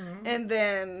happened. Mm-hmm. And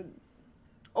then,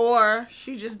 Or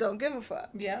she just don't give a fuck.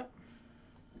 Yeah.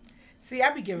 See,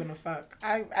 I be giving a fuck.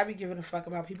 I be giving a fuck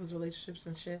about people's relationships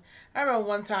and shit. I remember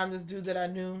one time this dude that I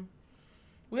knew,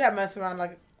 we had messed around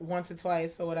like once or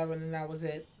twice or whatever, and then that was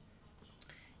it.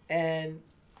 And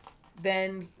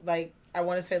then, like, I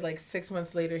want to say like 6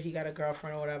 months later, he got a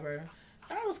girlfriend or whatever.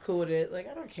 I was cool with it. Like,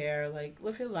 I don't care. Like,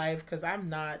 live your life, because I'm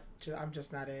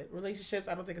just not it. Relationships,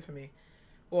 I don't think it's for me.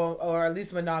 Well, or at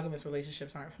least monogamous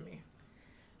relationships aren't for me.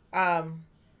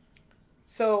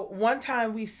 So one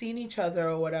time we seen each other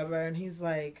or whatever, and he's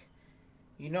like,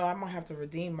 I'm gonna have to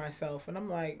redeem myself. And I'm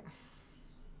like,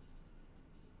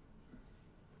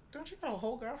 don't you got a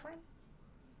whole girlfriend?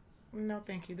 No,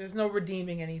 thank you. There's no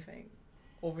redeeming anything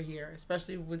over here,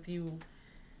 especially with you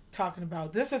talking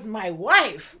about, this is my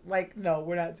wife. Like, no,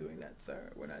 we're not doing that,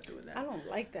 sir. We're not doing that. I don't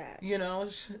like that.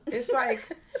 It's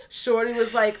like, shorty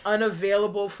was like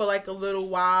unavailable for like a little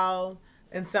while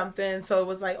and something. So it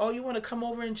was like, oh, you want to come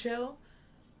over and chill?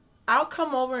 I'll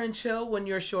come over and chill when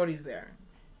your shorty's there.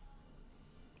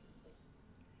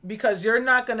 Because you're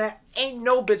not gonna, ain't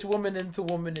no bitch woman into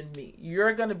woman in me.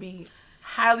 You're gonna be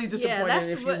highly disappointed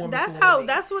if you're woman to woman.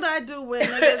 That's what I do when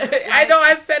niggas, like, I know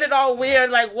I said it all weird,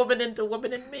 like woman into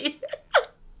woman in me.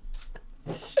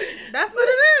 That's what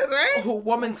it is, right?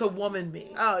 Woman to woman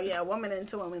me. Oh yeah, woman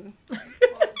into woman.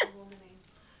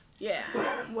 Yeah,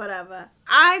 whatever.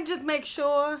 I just make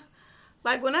sure,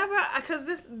 like, whenever, because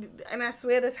this, and I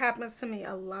swear this happens to me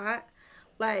a lot,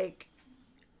 like,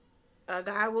 a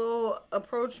guy will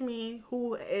approach me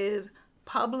who is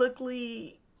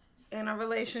publicly in a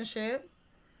relationship,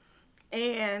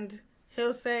 and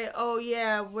he'll say, oh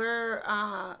yeah, we're,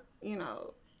 I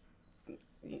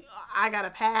got a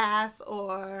pass,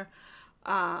 or,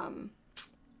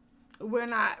 we're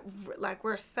not, like,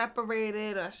 we're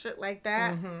separated, or shit like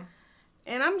that. Mm-hmm.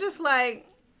 And I'm just like,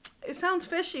 it sounds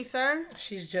fishy, sir.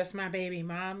 She's just my baby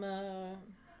mama.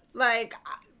 Like,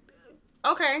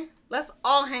 okay, let's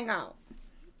all hang out.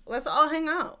 Let's all hang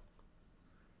out.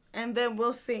 And then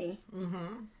we'll see.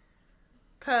 Mm-hmm.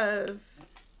 Because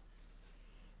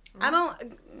I don't,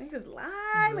 niggas lie.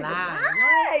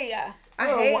 I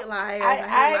hate liars. I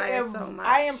hate liars so much.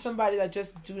 I am somebody that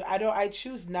just I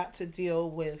choose not to deal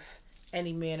with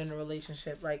any man in a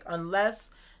relationship. Like,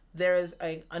 unless there is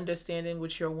a understanding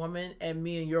with your woman and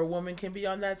me and your woman can be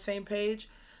on that same page,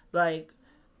 like,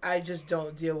 I just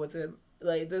don't deal with it.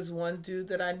 Like, this one dude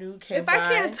that I knew came by. If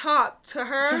I can't talk to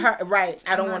her, right,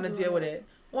 I don't want to deal with it.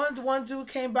 One dude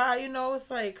came by, it's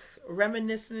like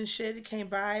reminiscing and shit. He came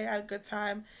by, had a good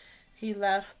time. He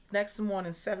left. Next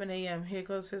morning, 7 a.m., here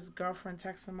goes his girlfriend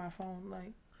texting my phone,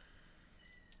 like,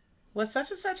 was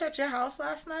such and such at your house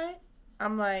last night?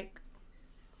 I'm like,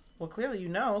 well, clearly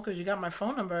because you got my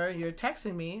phone number. You're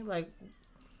texting me, like,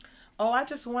 oh, I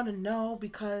just want to know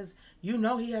because he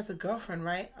has a girlfriend,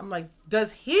 right? I'm like,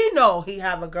 does he know he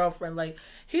have a girlfriend? Like,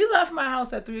 he left my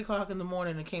house at 3 o'clock in the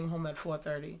morning and came home at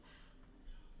 4:30.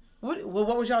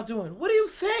 What was y'all doing? What do you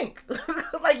think?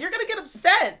 Like, you're going to get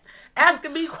upset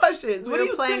asking me questions. What do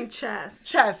you playing think?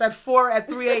 Chess at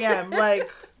 3 a.m. Like,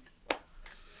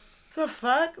 the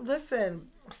fuck? Listen,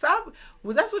 stop.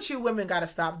 Well, that's what you women got to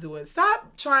stop doing.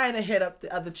 Stop trying to hit up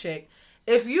the other chick.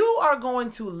 If you are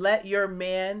going to let your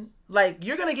man, like,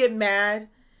 you're going to get mad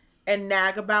and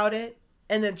nag about it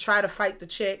and then try to fight the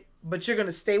chick, but you're going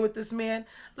to stay with this man,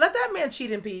 let that man cheat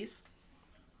in peace.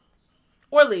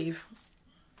 Or leave.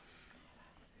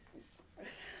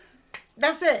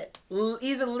 That's it.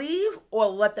 Either leave or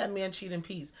let that man cheat in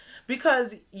peace.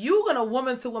 Because you gonna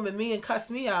woman to woman me and cuss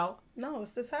me out. No,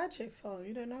 it's the side chick's fault.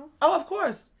 You didn't know? Oh, of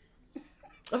course.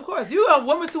 Of course. You a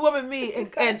woman to woman me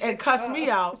and cuss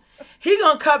me out. He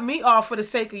gonna cut me off for the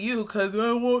sake of you because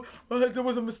there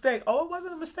was a mistake. Oh, it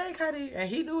wasn't a mistake, honey. And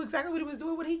he knew exactly what he was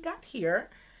doing when he got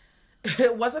here.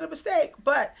 It wasn't a mistake.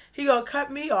 But he gonna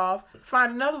cut me off,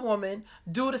 find another woman,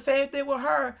 do the same thing with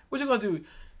her. What you gonna do?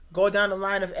 Go down the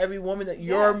line of every woman that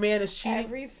your man is cheating.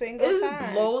 Every single time.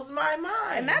 It blows my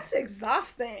mind. And that's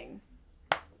exhausting.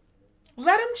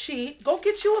 Let him cheat. Go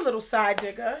get you a little side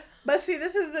nigga. But see,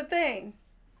 this is the thing.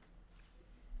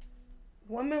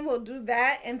 Women will do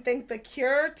that and think the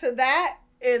cure to that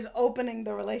is opening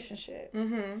the relationship.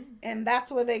 Mm-hmm. And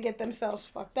that's where they get themselves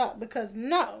fucked up. Because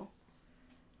no.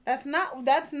 That's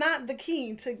not the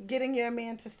key to getting your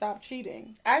man to stop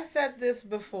cheating. I said this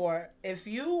before. If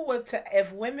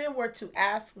women were to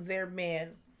ask their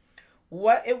man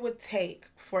what it would take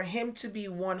for him to be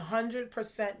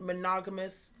 100%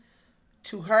 monogamous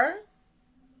to her,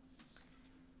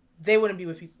 they wouldn't be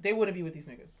with people. They wouldn't be with these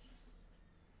niggas.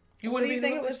 What do you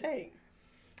think it would take?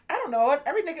 I don't know.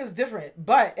 Every nigga is different.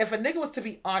 But if a nigga was to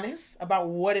be honest about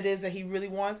what it is that he really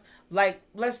wants, like,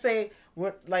 let's say,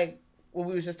 what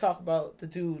we was just talking about, the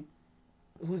dude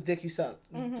whose dick you suck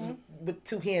with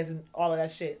 2 hands and all of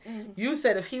that shit. Mm-hmm. You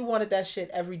said if he wanted that shit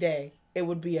every day, it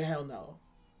would be a hell no.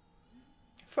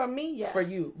 For me, yes. For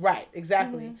you. Right.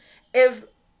 Exactly. Mm-hmm. If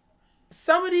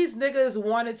some of these niggas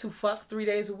wanted to fuck 3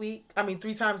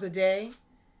 times a day,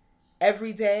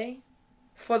 every day,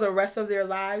 for the rest of their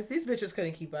lives, these bitches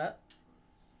couldn't keep up.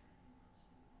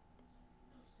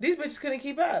 These bitches couldn't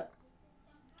keep up.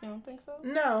 You don't think so?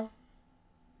 No.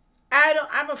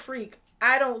 I'm a freak.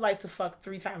 I don't like to fuck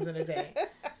 3 times in a day.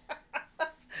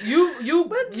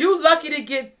 You lucky to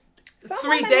get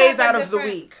 3 days out of the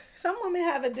week. Some women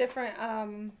have a different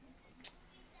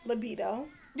libido.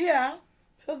 Yeah.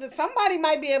 So that somebody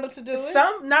might be able to do it.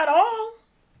 Some, not all.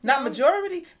 Not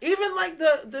majority. Even like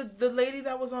the lady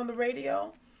that was on the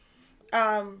radio.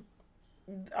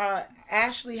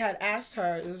 Ashley had asked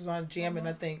her, this was on Jammin',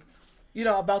 I think,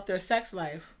 about their sex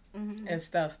life and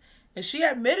stuff. And she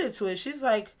admitted to it. She's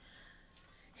like,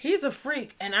 he's a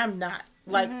freak and I'm not.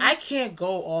 Like, I can't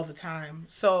go all the time.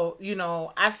 So,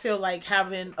 I feel like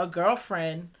having a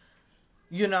girlfriend,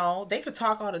 they could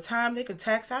talk all the time. They could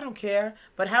text. I don't care.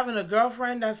 But having a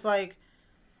girlfriend that's like,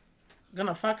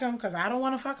 gonna fuck him because I don't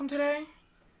want to fuck him today,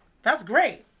 that's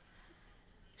great.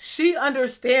 She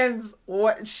understands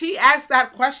she asked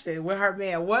that question with her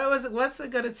man. What's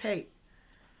it gonna take?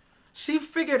 She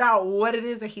figured out what it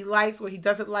is that he likes, what he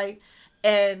doesn't like,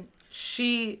 and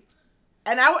I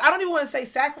don't even want to say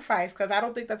sacrifice, because I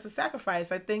don't think that's a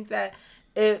sacrifice. I think that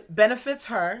it benefits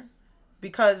her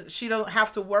because she don't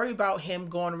have to worry about him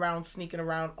going around sneaking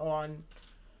around on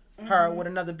her with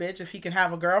another bitch if he can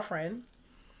have a girlfriend.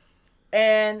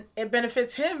 And it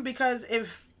benefits him because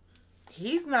if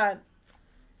he's not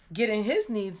getting his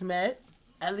needs met,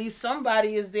 at least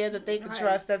somebody is there that they can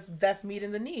trust that's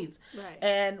meeting the needs. Right.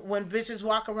 And when bitches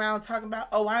walk around talking about,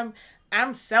 oh,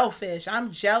 I'm selfish,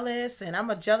 I'm jealous, and I'm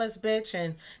a jealous bitch,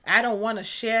 and I don't want to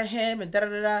share him, and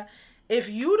da-da-da-da. If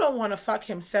you don't want to fuck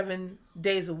him 7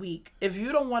 days a week, if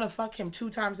you don't want to fuck him 2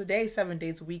 times a day, 7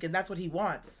 days a week, and that's what he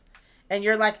wants, and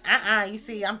you're like, you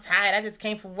see, I'm tired, I just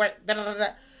came from work,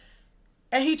 da-da-da-da,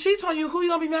 and he cheats on you, who you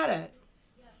gonna be mad at?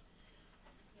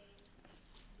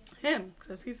 Him,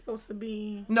 because he's supposed to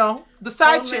be... No, the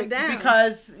side chick,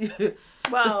 because...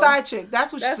 Well, the side chick,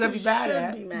 that's what she should be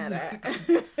mad at.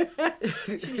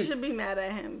 She should be mad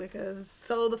at him because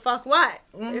so the fuck what?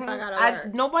 If I gotta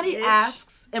work. Nobody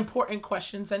asks important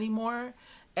questions anymore,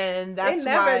 and that's they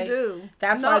never do.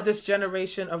 That's why this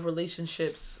generation of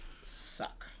relationships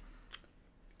suck.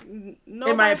 In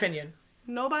my opinion.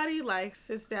 Nobody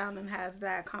sits down and has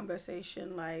that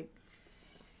conversation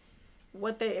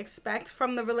what they expect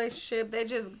from the relationship. They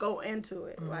just go into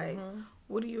it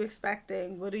what are you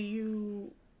expecting? What are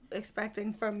you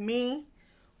expecting from me?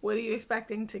 What are you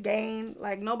expecting to gain?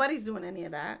 Nobody's doing any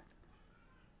of that.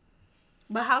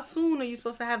 But how soon are you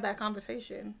supposed to have that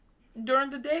conversation? During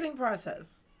the dating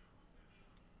process.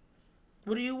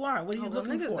 What do you want? What are you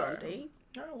looking for? Don't date.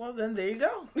 Oh, well, then there you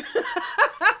go.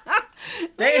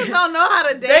 They don't know how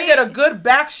to date. They get a good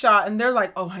back shot and they're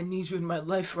like, oh, I need you in my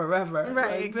life forever.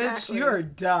 Right, exactly. Bitch, you're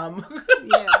dumb.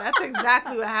 Yeah, that's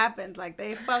exactly what happens.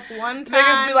 They fuck one time.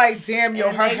 Niggas be like, damn,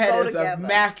 her head is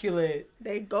immaculate.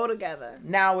 They go together.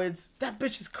 Now it's, that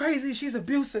bitch is crazy. She's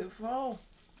abusive. Oh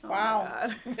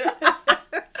wow.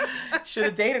 Should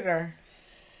have dated her.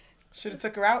 Should have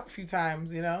took her out a few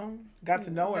times, Got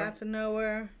to know her. Got to know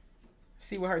her.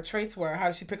 See what her traits were. How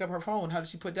did she pick up her phone? How did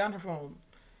she put down her phone?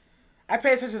 I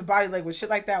pay attention to body language, shit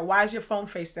like that. Why is your phone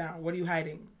face down? What are you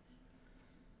hiding?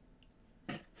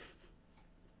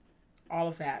 All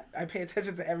of that. I pay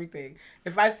attention to everything.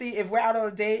 If we're out on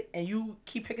a date and you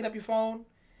keep picking up your phone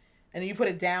and then you put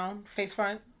it down, face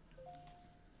front.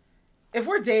 If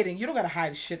we're dating, you don't gotta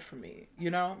hide shit from me,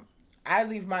 I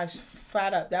leave mine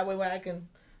flat up. That way when I can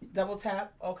double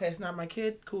tap, okay, it's not my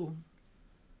kid, cool.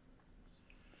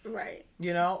 Right.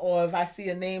 Or if I see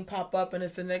a name pop up and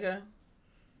it's a nigga,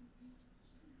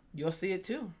 you'll see it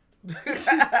too.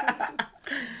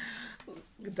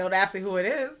 Don't ask me who it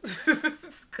is,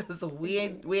 because we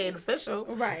ain't official.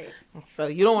 Right. So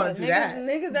you don't want to do that.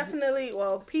 Niggas definitely,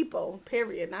 people,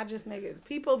 period, not just niggas.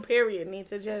 People, period, need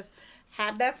to just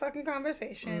have that fucking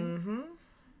conversation.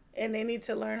 And they need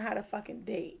to learn how to fucking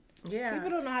date. Yeah. People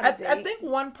don't know how to date. I think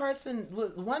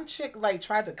one chick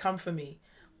tried to come for me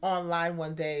online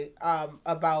one day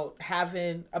about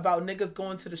niggas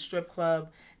going to the strip club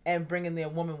and bringing their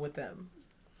woman with them.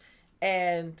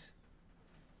 And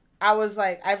I was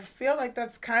like, I feel like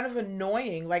that's kind of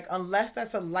annoying. Unless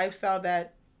that's a lifestyle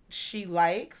that she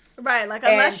likes. Right, like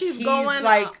unless she's going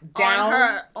like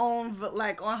down on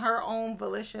her own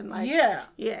volition, like yeah.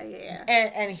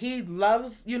 And he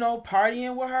loves,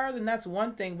 partying with her, then that's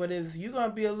one thing. But if you're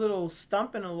gonna be a little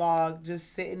stump in a log,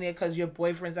 just sitting there because your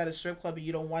boyfriend's at a strip club and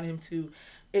you don't want him to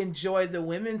enjoy the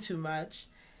women too much,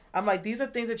 I'm like, these are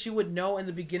things that you would know in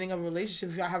the beginning of a relationship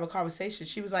if y'all have a conversation.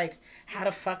 She was like, how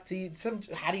do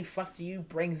you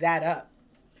bring that up?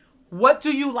 What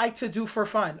do you like to do for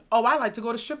fun? Oh, I like to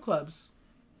go to strip clubs.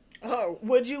 Oh,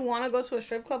 would you want to go to a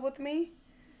strip club with me?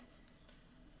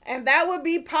 And that would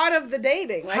be part of the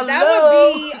dating. Like, that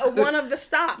would be one of the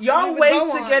stops. Y'all wait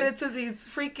to get into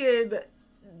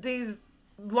these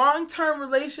long-term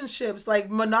relationships, like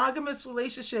monogamous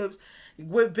relationships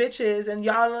with bitches, and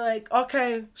y'all are like,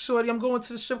 okay, shorty, I'm going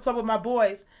to the strip club with my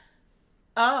boys.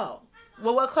 Oh,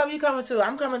 well, what club are you coming to?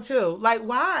 I'm coming too. Like,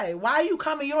 why? Why are you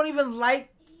coming? You don't even like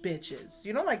bitches.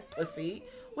 You don't like pussy.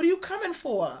 What are you coming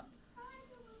for?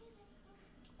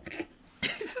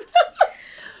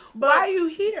 Why are you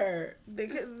here?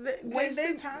 Because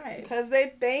wasting time. Because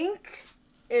they think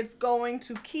it's going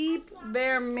to keep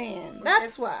their man.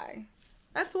 That's why.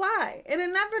 That's why. And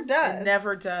it never does. It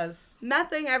never does.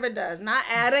 Nothing ever does. Not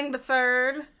adding the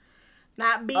third.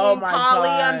 Not being poly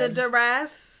under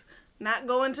duress. Not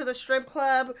going to the strip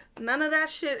club. None of that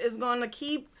shit is going to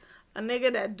keep a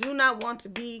nigga that do not want to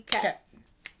be kept.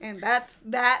 And that's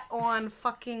that on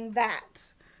fucking that.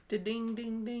 Ding,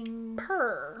 ding, ding.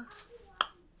 Purr.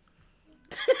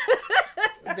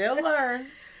 They'll learn.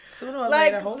 Sooner or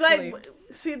later, hopefully.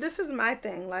 See, this is my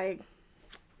thing. Like,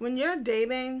 when you're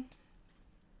dating,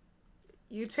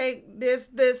 you take there's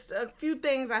a few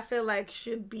things I feel like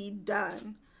should be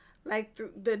done. Like,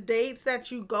 the dates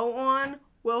that you go on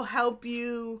will help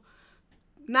you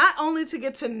not only to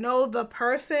get to know the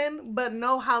person, but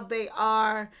know how they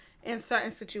are in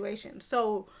certain situations.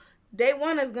 So, date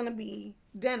one is going to be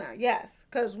dinner, yes.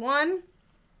 Because one,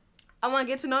 I want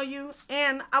to get to know you,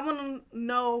 and I want to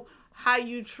know how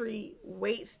you treat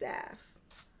wait staff.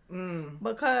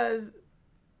 Because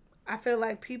I feel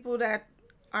like people that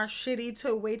are shitty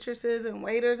to waitresses and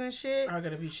waiters and shit are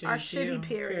going to be shitty. Are shitty,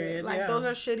 period. Like, those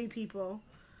are shitty people.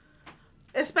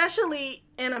 Especially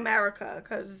in America,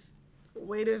 because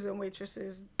waiters and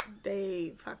waitresses,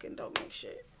 they fucking don't make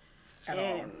shit. At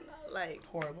all. Like,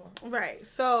 horrible. Right.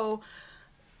 So,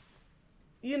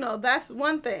 that's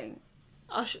one thing.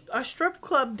 A strip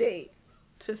club date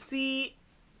to see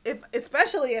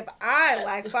especially if I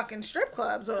like fucking strip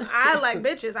clubs or I like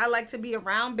bitches. I like to be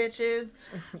around bitches.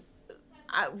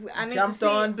 I need Jumped to see,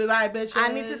 on by bitches.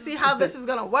 I need to see how this is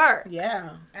gonna work. Yeah,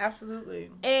 absolutely.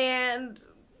 And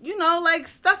like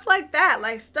stuff like that,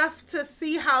 like stuff to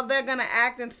see how they're gonna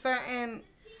act in certain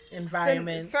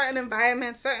environments,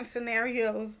 certain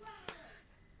scenarios.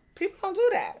 People don't do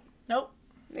that. Nope.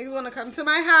 Niggas want to come to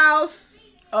my house.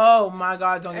 Oh my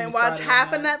God! Don't get me started. And watch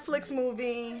half a that. Netflix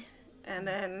movie, and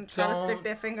then try to stick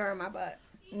their finger in my butt.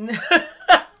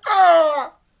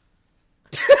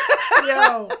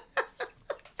 Yo,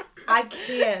 I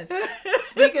can't.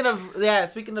 Speaking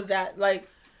of that, like,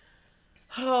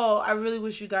 I really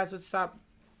wish you guys would stop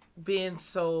being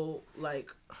so,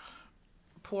 like,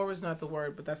 poor is not the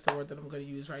word, but that's the word that I'm going to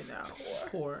use right now.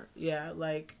 Poor. Yeah,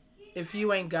 like, if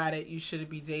you ain't got it, you shouldn't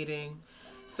be dating.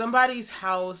 Somebody's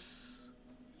house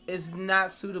is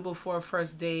not suitable for a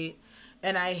first date.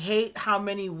 And I hate how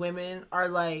many women are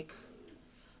like,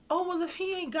 oh, well, if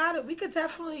he ain't got it, we could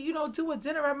definitely, do a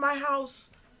dinner at my house.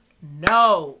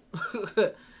 No.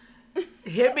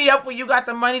 Hit me up when you got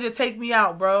the money to take me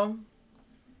out, bro.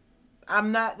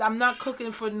 I'm not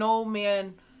cooking for no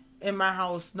man in my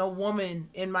house, no woman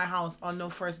in my house on no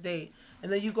first date.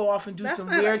 And then you go off and do some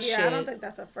weird shit. I don't think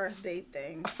that's a first date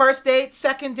thing. First date,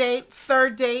 second date,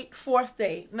 third date, fourth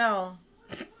date. No.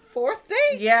 Fourth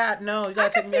date? Yeah, no. You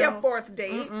gotta I can see a fourth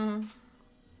date. Mm-mm.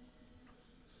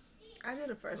 I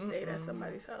did a first date at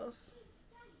somebody's house.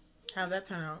 How'd that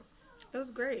turn out? It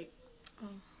was great. Oh,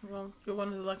 well, you're one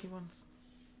of the lucky ones.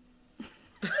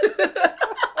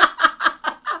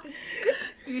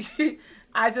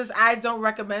 I don't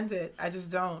recommend it. I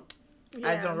just don't. Yeah.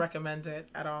 I don't recommend it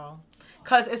at all.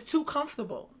 Because it's too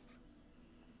comfortable.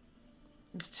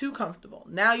 It's too comfortable.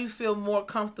 Now you feel more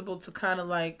comfortable to kind of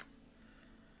like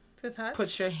to touch?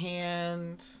 Put your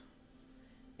hand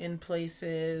in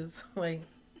places. Like,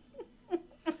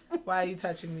 why are you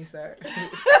touching me, sir?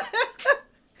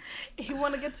 He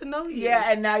want to get to know you. Yeah,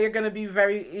 and now it's going to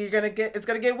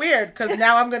get weird. Because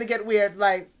now I'm going to get weird.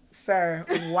 Like, sir,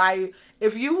 why?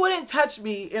 If you wouldn't touch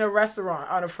me in a restaurant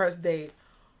on a first date,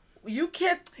 you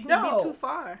can't. No. He'd be too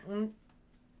far.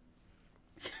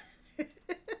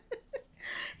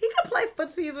 He could play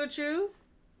footsies with you.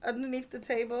 underneath the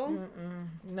table.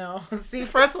 No. See,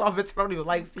 first of all, bitch, I don't even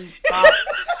like feet. Stop.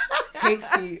 Hate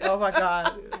feet. Oh my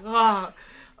god. Oh,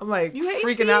 I'm like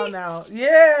freaking feet? out now.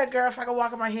 Yeah, girl. If I could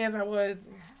walk on my hands, I would.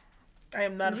 I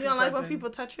am not. You don't like when people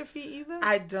touch your feet either.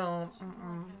 I don't.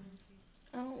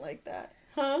 I don't like that.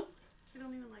 Huh? She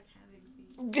don't even like having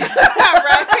feet.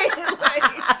 Right? Like,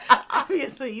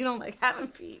 obviously, you don't like having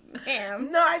feet.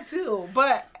 Damn. No, I do,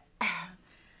 but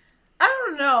I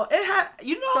don't know. It had.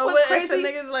 You know So what's if crazy? the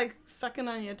niggas like sucking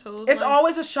on your toes. It's like,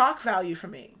 always a shock value for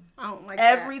me. I don't like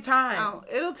every that. time.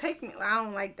 It'll take me. I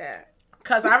don't like that.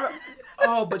 Cause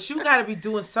but you gotta be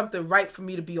doing something right for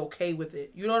me to be okay with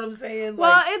it. You know what I'm saying? Like,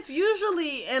 Well, it's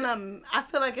usually I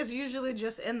feel like it's usually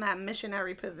just in that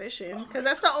missionary position. Because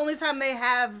that's the only time they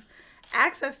have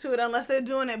access to it unless they're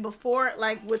doing it before,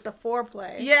 like with the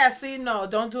foreplay. Yeah, see, no,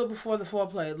 don't do it before the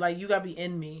foreplay. Like, you gotta be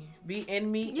in me. Be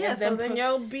in me. Yeah, and so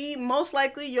then most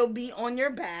likely you'll be on your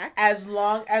back. As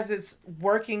long as it's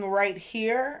working right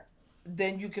here,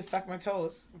 then you can suck my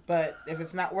toes. But if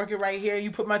it's not working right here, you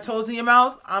put my toes in your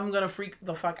mouth, I'm gonna freak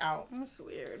the fuck out. That's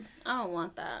weird. I don't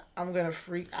want that. I'm gonna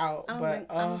freak out. I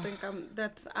don't think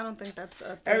that's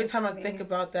a thing every time for I me. think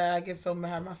about that, I get so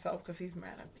mad at myself because he's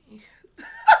mad at me.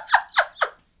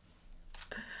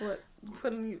 What?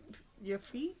 Putting your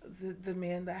feet? The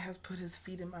man that has put his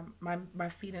feet in my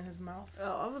feet in his mouth.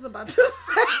 Oh, I was about to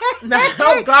say. No,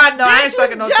 oh God, no, I ain't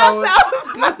sucking no toes. I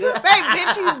was about to say,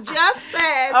 bitch, you just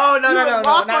said. Oh no,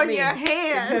 walk not on me. your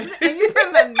hands and you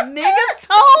put the niggas'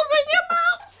 toes in your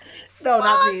mouth. No,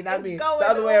 not Fuck me, not me. is The going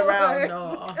other way on? around.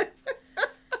 No.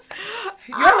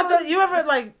 You ever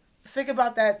like think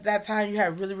about that time you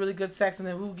had really really good sex and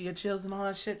then you get chills and all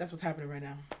that shit? That's what's happening right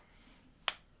now.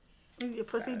 Your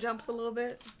pussy jumps a little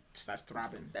bit. Starts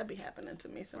throbbing. That be happening to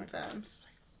me sometimes.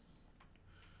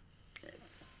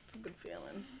 It's a good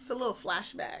feeling. It's a little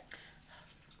flashback.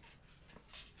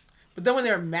 But then when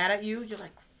they're mad at you, you're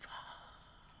like, fuck.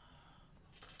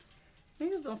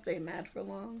 Niggas don't stay mad for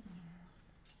long.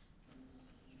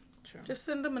 True. Just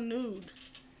send them a nude.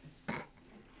 I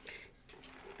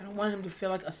don't want him to feel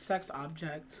like a sex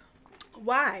object.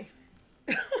 Why?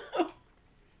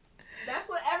 That's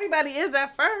what everybody is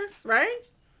at first, right?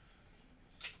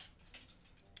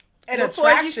 An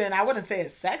attraction, I wouldn't say a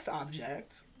sex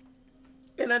object.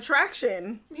 An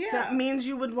attraction. Yeah. That means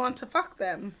you would want to fuck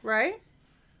them, right?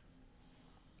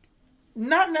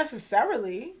 Not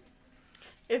necessarily.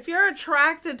 If you're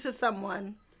attracted to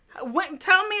someone,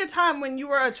 tell me a time when you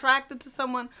were attracted to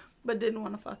someone but didn't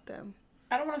want to fuck them.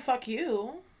 I don't want to fuck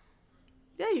you.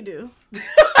 Yeah, you do.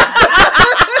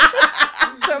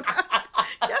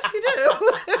 Yes, you do.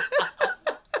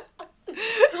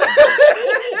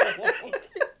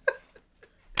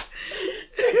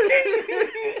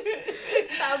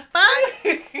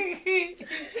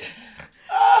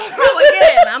 So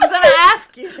again, I'm gonna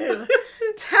ask you.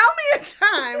 Tell me a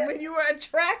time when you were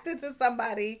attracted to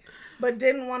somebody but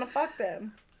didn't want to fuck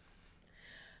them.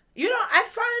 You know, I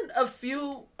find a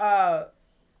few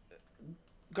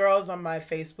girls on my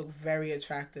Facebook very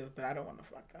attractive, but I don't want to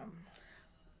fuck them.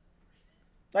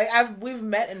 Like we've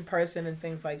met in person and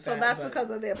things like that. So that's because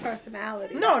of their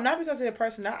personality. No, not because of their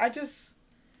personality. I just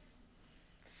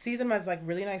see them as like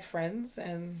really nice friends,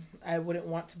 and I wouldn't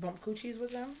want to bump coochies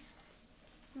with them.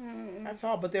 That's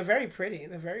all. But they're very pretty.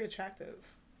 They're very attractive.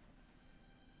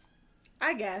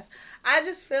 I guess. I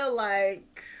just feel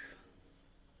like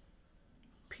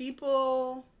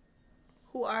people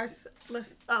who are,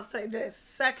 I'll say this,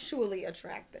 sexually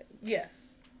attracted.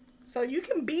 Yes. So you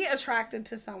can be attracted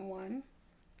to someone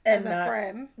as a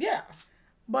friend. Yeah.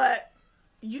 But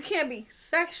you can't be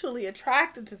sexually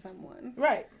attracted to someone.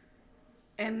 Right.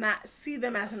 And not see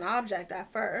them as an object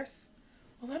at first.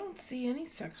 Well, I don't see any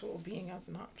sexual being as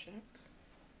an object.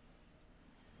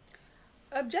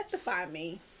 Objectify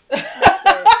me. That's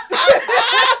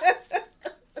it.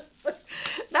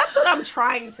 That's what I'm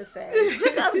trying to say.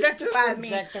 Just objectify me.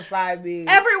 Objectify me.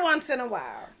 Every once in a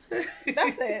while.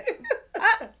 That's it.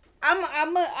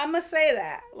 I'm gonna say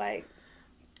that. Like,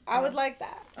 I would like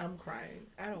that. I'm crying.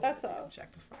 I don't want That's to be all.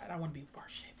 objectified. I want to be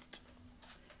worshipped.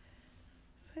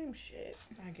 Same shit.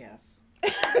 I guess.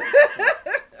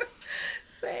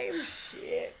 Same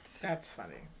shit. That's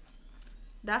funny.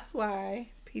 That's why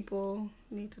people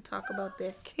need to talk about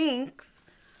their kinks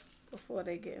before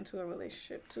they get into a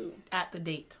relationship too. At the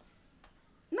date.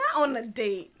 Not on the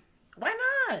date. Why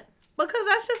not? Because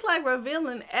that's just like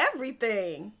revealing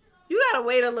everything. You gotta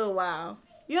wait a little while.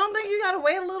 You don't think you gotta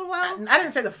wait a little while? I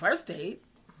didn't say the first date.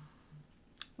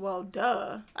 Well,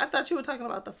 duh. I thought you were talking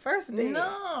about the first date.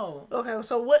 No. Okay,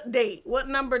 so what date? What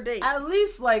number date? At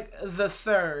least like the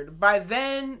third. By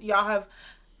then, y'all have...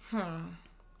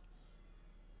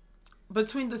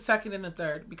 Between the second and the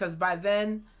third, because by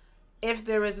then, if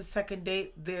there is a second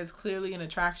date, there's clearly an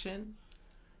attraction,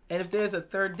 and if there's a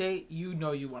third date, you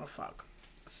know you want to fuck.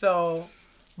 So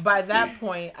by that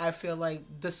point, I feel like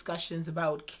discussions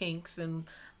about kinks and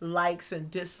likes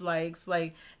and dislikes,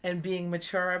 like, and being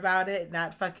mature about it,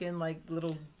 not fucking like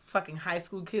little fucking high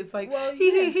school kids, like, well,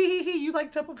 you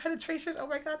like double penetration? Oh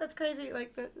my god, that's crazy!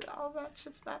 Like, all that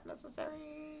shit's not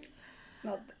necessary.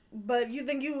 No, but you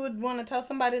think you would want to tell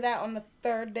somebody that on the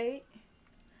third date?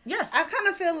 Yes. I kind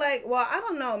of feel like, well, I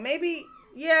don't know, maybe,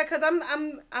 yeah, because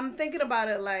I'm thinking about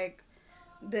it like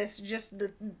this, just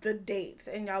the dates,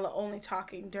 and y'all are only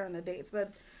talking during the dates,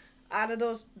 but out of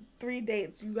those 3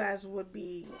 dates, you guys would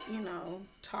be,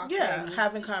 talking. Yeah,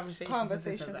 having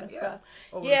conversations and stuff.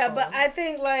 Yeah, but I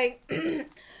think, like,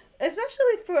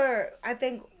 especially for, I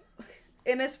think,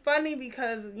 and it's funny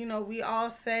because, we all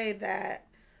say that,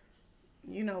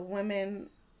 women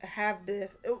have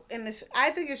this, and I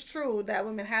think it's true that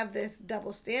women have this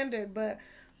double standard, but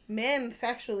men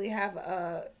sexually have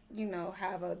a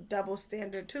double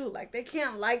standard too. Like, they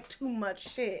can't like too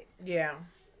much shit. Yeah.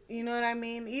 You know what I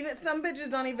mean? Even some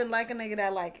bitches don't even like a nigga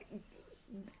that like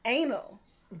anal.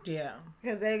 Yeah.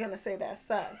 Because they're gonna say that's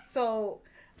sus. So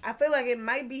I feel like it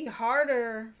might be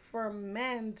harder for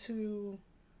men to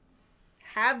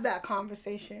have that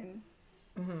conversation.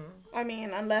 Mm-hmm. I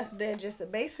mean, unless they're just a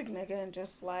basic nigga and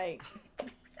just like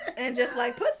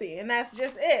pussy, and that's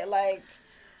just it. Like,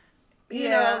 you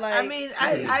know, like, I mean,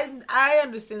 I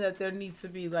understand that there needs to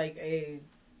be like a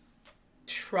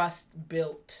trust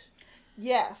built.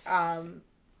 Yes.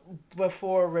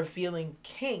 Before revealing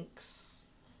kinks,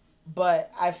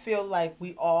 but I feel like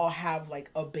we all have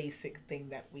like a basic thing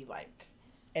that we like,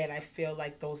 and I feel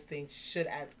like those things should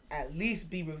at least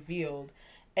be revealed,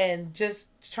 and just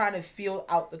trying to feel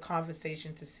out the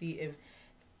conversation to see if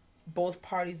both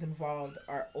parties involved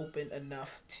are open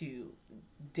enough to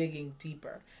digging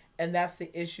deeper. And that's the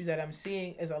issue that I'm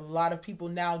seeing, is a lot of people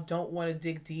now don't want to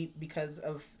dig deep because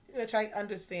of, which I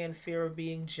understand, fear of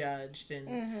being judged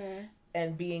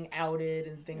and being outed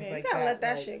and things like that. You gotta let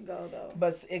that shit go, though.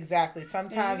 But exactly.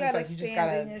 Sometimes it's like you just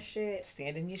gotta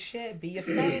stand in your shit. Be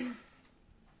yourself.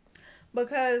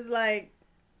 Because, like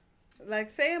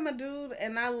say I'm a dude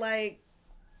and I like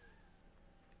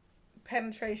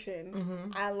penetration.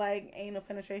 Mm-hmm. I like anal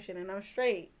penetration and I'm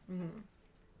straight. Mm-hmm.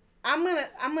 I'm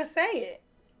gonna say it.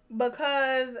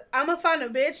 Because I'm going to find a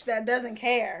bitch that doesn't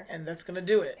care. And that's going to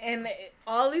do it. And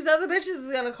all these other bitches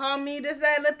is going to call me this,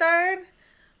 that, and the third.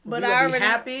 But I already...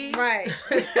 happy. Right.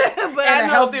 But I know, a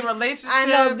healthy relationship. I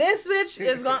know this bitch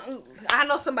is going to... I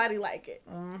know somebody like it.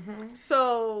 Mm-hmm.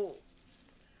 So,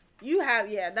 you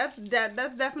have... Yeah, that's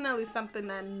definitely something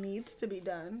that needs to be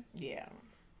done. Yeah.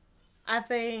 I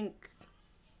think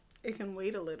it can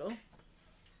wait a little.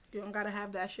 You don't got to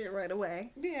have that shit right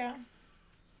away. Yeah.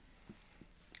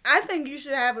 I think you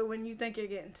should have it when you think you're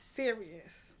getting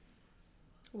serious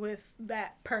with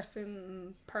that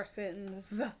person's,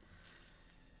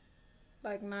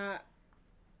 like, not,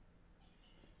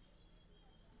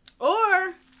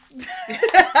 or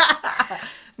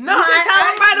no, you can tell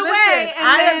them right away. And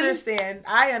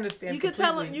I understand. You can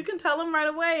tell them. You can tell them right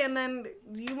away, and then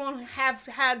you won't have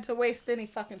had to waste any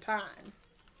fucking time.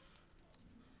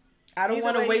 I don't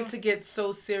want to wait to get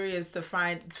so serious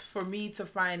for me to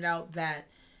find out that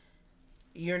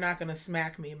you're not gonna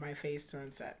smack me in my face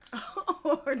during sex,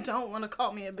 or don't want to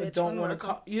call me a bitch. Or don't want to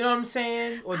call. You know what I'm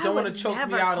saying? Or don't want to choke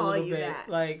me out a little bit. That.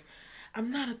 Like, I'm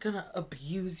not gonna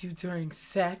abuse you during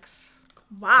sex.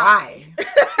 Why?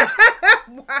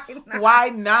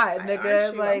 Why not,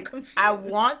 nigga? Like, I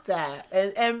want that,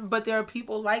 but there are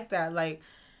people like that. Like,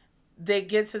 they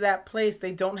get to that place,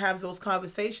 they don't have those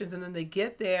conversations, and then they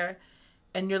get there,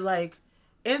 and you're like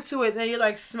into it, and then you're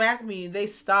like, smack me, they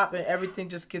stop, and everything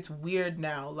just gets weird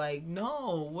now. Like,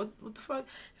 no, what the fuck?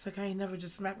 It's like, I ain't never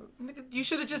just smacked. Nigga, you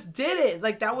should have just did it.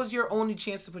 Like, that was your only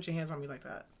chance to put your hands on me like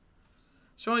that.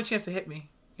 It's your only chance to hit me.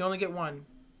 You only get one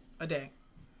a day.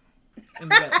 In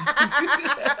the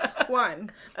bed.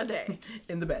 One a day.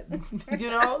 In the bed.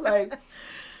 You know, like,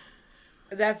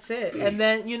 that's it. And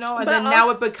then, you know, and then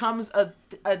now it becomes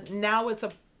now it's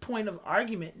a point of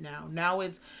argument now. Now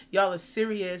it's, y'all are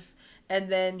serious, and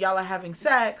then y'all are having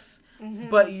sex,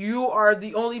 but you are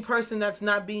the only person that's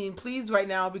not being pleased right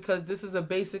now because this is a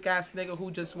basic ass nigga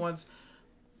who just wants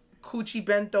coochie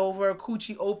bent over,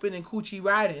 coochie open, and coochie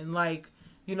riding. Like,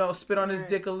 you know, spit on his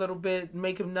dick a little bit,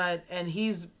 make him nut, and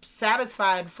he's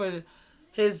satisfied for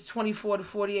his 24 to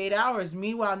 48 hours.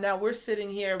 Meanwhile, now we're sitting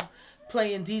here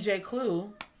playing DJ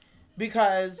Clue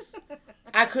because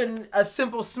a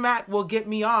simple smack will get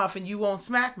me off and you won't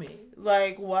smack me.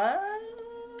 Like, what?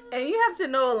 And you have to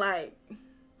know, like,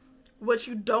 what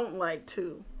you don't like,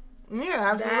 too.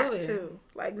 Yeah, absolutely. That, too.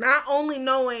 Like, not only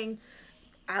knowing,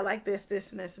 I like this,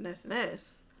 this, and this, and this, and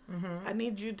this. Mm-hmm. I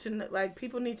need you to, like,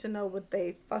 people need to know what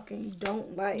they fucking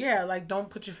don't like. Yeah, like, don't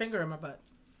put your finger in my butt.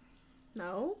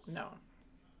 No? No.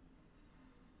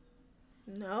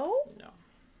 No? No.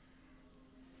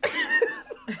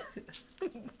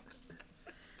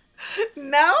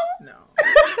 No? No.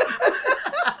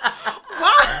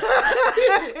 Why?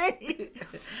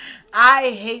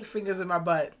 I hate fingers in my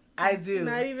butt. I do.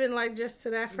 Not even like just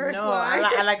to that first no, line.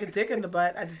 I like a dick in the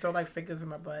butt. I just don't like fingers in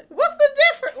my butt. What's the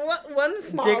difference? What one's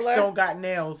smaller? Dicks don't got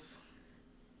nails.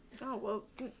 Oh well,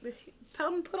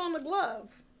 tell them to put on the glove.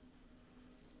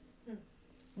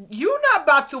 You not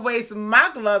about to waste my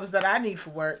gloves that I need for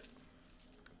work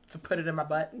to put it in my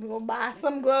butt. We're gonna buy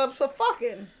some gloves for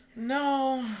fucking.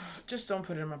 No, just don't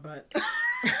put it in my butt.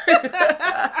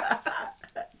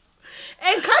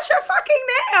 And cut your fucking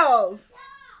nails.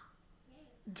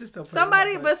 Just don't put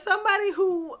somebody, it in my butt. but somebody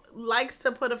who likes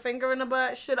to put a finger in the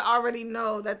butt should already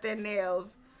know that their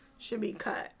nails should be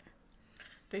cut.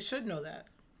 They should know that.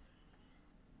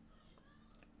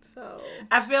 So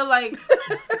I feel like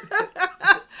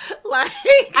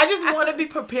I just want to be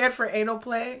prepared for anal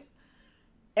play.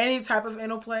 Any type of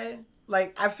anal play.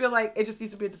 Like, I feel like it just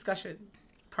needs to be a discussion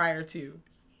prior to.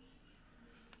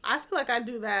 I feel like I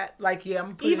do that. Like, yeah,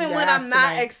 I'm putting even in your when ass I'm not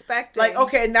tonight. expecting. Like,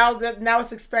 okay, now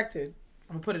it's expected.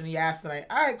 I'm gonna put it in the ass tonight.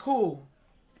 All right, cool.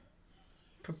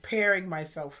 Preparing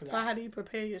myself for that. So how do you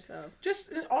prepare yourself?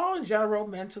 Just all in general,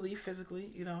 mentally, physically,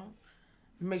 you know.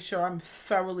 Make sure I'm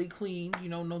thoroughly clean, you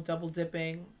know, no double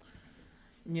dipping,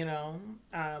 you know,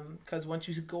 because once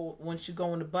you go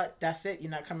in the butt, that's it.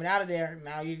 You're not coming out of there.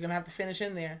 Now you're gonna have to finish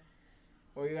in there,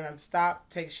 or you're gonna have to stop,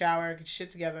 take a shower, get your shit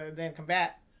together, and then come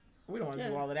back. We don't want to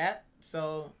do all of that.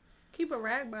 So keep a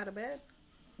rag by the bed.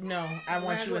 No, I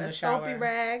want you in the shower. Soapy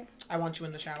rag. I want you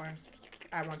in the shower.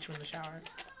 I want you in the shower.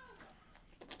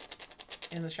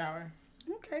 In the shower.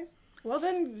 Okay. Well,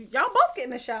 then y'all both get in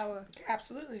the shower.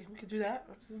 Absolutely. We could do that.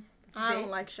 I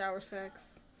don't like shower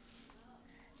sex.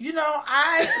 You know,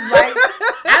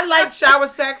 I liked shower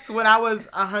sex when I was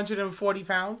 140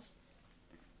 pounds.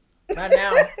 Not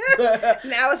now.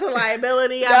 Now it's a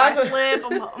liability. I might slip.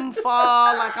 I'm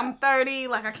fall. Like, I'm 30.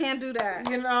 Like, I can't do that.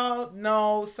 You know,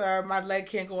 no, sir. My leg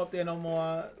can't go up there no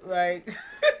more. Like.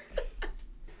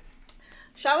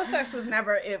 Shower sex was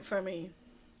never it for me.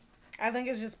 I think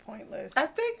it's just pointless. I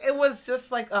think it was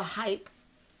just like a hype.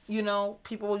 You know,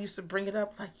 people used to bring it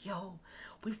up like, yo,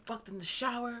 we fucked in the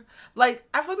shower. Like,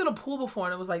 I fucked in a pool before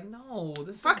and it was like, no,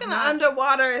 this fucking is not...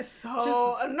 underwater is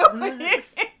so annoying.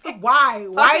 Why?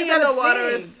 Why is that underwater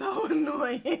a thing? is so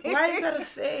annoying. Why is that a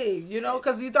thing? You know,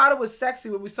 because you thought it was sexy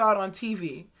when we saw it on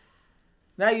TV.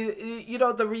 Now you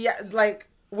know like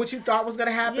what you thought was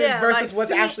gonna happen versus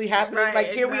what's actually happening. Right,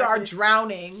 like here we are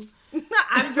drowning.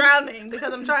 I'm drowning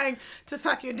because I'm trying to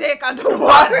suck your dick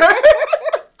underwater. Like,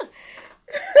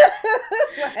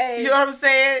 you know what I'm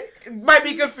saying? It might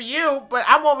be good for you, but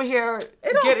I'm over here.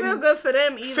 It don't feel good for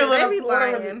them either. They be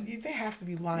lying. They have to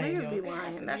be lying. Niggas be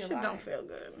lying. That shit don't feel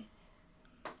good.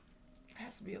 It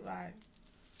has to be a lie.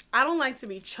 I don't like to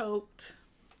be choked.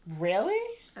 Really?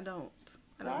 I don't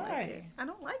Why? like it. I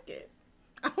don't like it.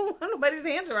 I don't want nobody's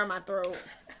hands around my throat.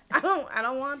 I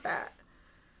don't want that.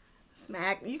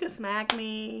 Smack me. You can smack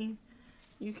me.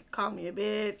 You can call me a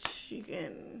bitch. You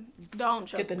can don't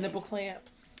choke Get the me. nipple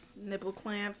clamps. Nipple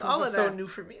clamps. This all is of that. so new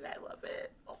for me and I love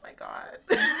it. Oh my god.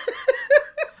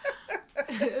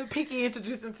 Pinky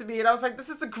introduced him to me and I was like, this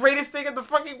is the greatest thing in the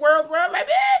fucking world. Where am I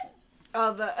been?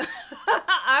 Oh,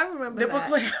 I remember nipple that.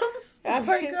 clamps. Oh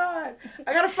my god.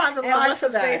 I gotta find the line for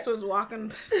that. His face was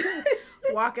walking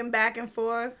back and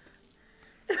forth.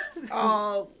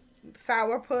 All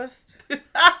sourpussed.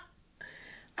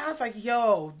 I was like,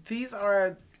 yo,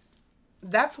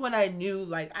 that's when I knew,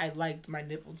 like, I liked my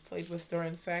nipples played with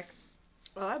during sex.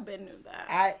 Oh, I been knew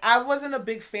that. I wasn't a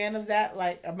big fan of that,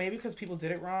 like, maybe because people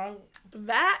did it wrong.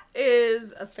 That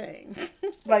is a thing.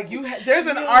 Like, there's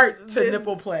an art to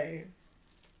nipple play.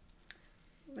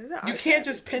 You can't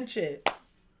just pinch it.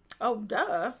 Oh,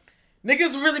 duh.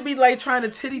 Niggas really be, like, trying to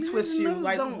titty twist you.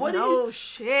 Like, what know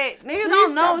shit. Niggas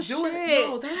don't know shit.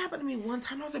 Yo, that happened to me one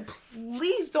time. I was like,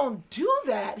 please don't do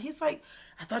that. He's like,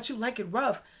 I thought you like it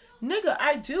rough. Nigga,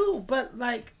 I do, but,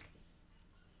 like,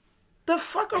 the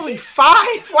fuckery 5?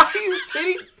 Why are you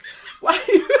titty? Why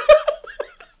are you...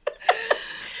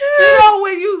 You know,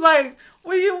 when you,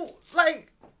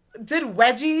 did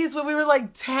wedgies when we were,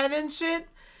 like, 10 and shit?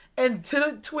 And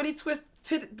titty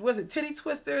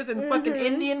twisters and fucking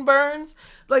Indian burns?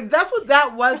 Like, that's what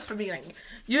that was for me. Like,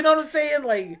 you know what I'm saying?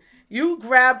 Like, You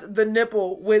grabbed the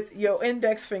nipple with your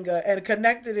index finger and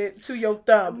connected it to your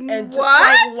thumb. And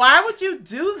what? Why would you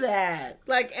do that?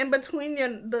 Like in between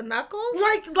the knuckles?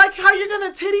 Like how you're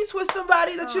gonna titty twist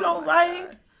somebody that you don't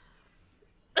like?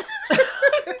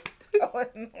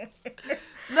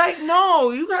 Like,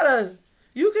 no, you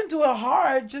can do it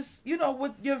hard, just,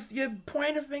 with your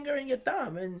pointer finger and your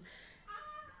thumb and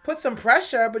put some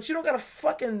pressure, but you don't gotta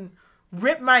fucking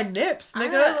rip my nips,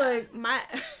 nigga. My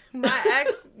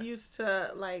ex used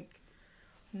to like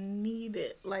knead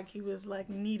it like he was like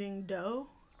kneading dough.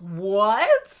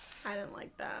 What? I didn't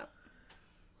like that.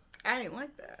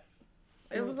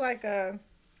 It was like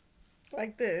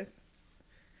this.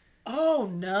 Oh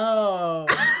no.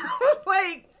 I was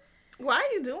like, why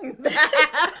are you doing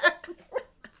that?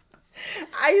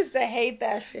 I used to hate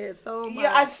that shit so much.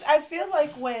 Yeah, I feel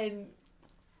like when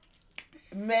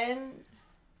men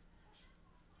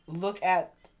look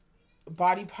at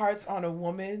body parts on a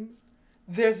woman,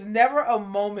 there's never a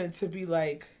moment to be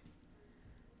like,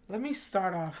 let me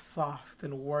start off soft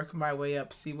and work my way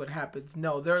up, see what happens.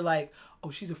 No, they're like,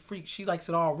 oh, she's a freak. She likes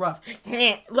it all rough.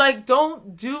 Like,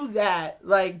 don't do that.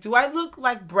 Like, do I look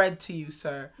like bread to you,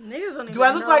 sir? Niggas don't even do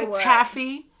I look know like what...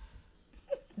 taffy?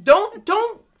 Don't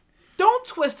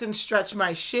twist and stretch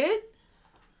my shit.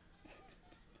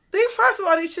 First of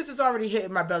all, these shits is already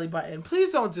hitting my belly button.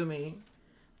 Please don't do me.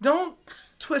 Don't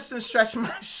twist and stretch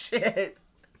my shit.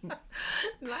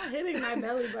 Not hitting my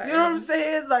belly button. You know what I'm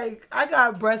saying? Like, I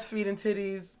got breastfeeding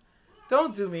titties.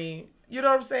 Don't do me. You know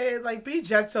what I'm saying? Like, be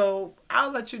gentle.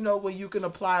 I'll let you know when you can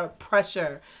apply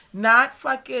pressure. Not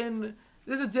fucking...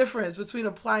 There's a difference between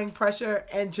applying pressure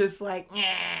and just like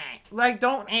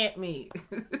don't ant me.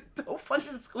 Don't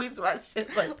fucking squeeze my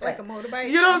shit like that. Like a motorbike.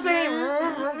 You know what I'm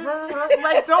saying?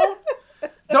 Like,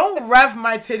 don't rev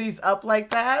my titties up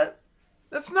like that.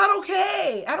 That's not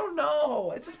okay. I don't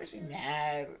know. It just makes me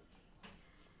mad.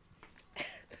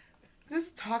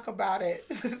 Just talk about it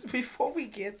before we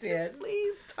get there.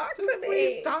 Please talk to me.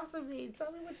 Please talk to me.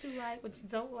 Tell me what you like, what you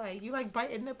don't like. You like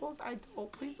biting nipples? I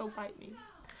don't. Please don't bite me.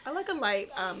 I like a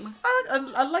light I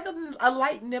like a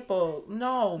light nipple.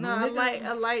 No,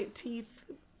 a light teeth.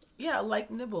 Yeah, a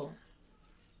light nibble.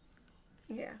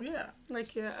 Yeah. Yeah.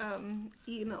 Like you're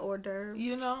eating an hors d'oeuvre.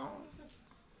 You know?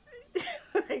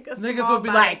 Like niggas would be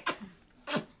like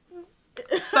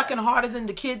sucking harder than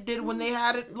the kid did when they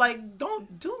had it. Like,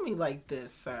 don't do me like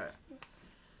this, sir.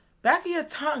 Back of your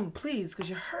tongue, please, because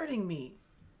you're hurting me.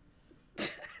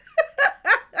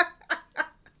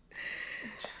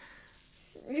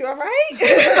 You alright?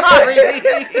 Sorry.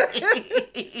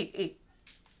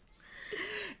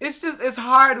 It's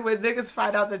hard when niggas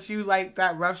find out that you like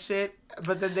that rough shit,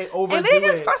 but then they overdo and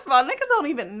niggas, it. First of all, niggas don't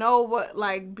even know what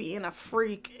like being a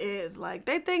freak is. Like,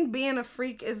 they think being a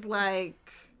freak is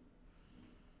like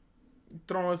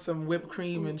throwing some whipped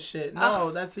cream and shit.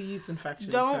 No, that's a yeast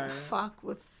infection. Don't sir. fuck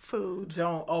with food.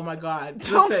 Don't. Oh my God.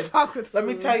 Don't Listen, fuck with food. Let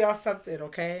me tell y'all something,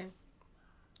 okay?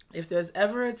 If there's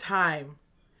ever a time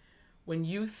when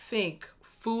you think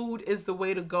food is the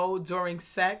way to go during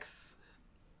sex,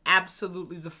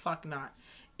 absolutely the fuck not.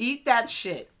 Eat that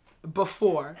shit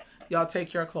before y'all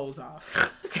take your clothes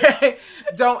off. Okay?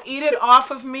 Don't eat it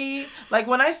off of me. Like,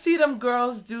 when I see them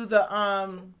girls do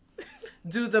the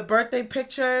birthday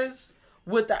pictures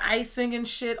with the icing and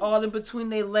shit all in between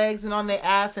their legs and on their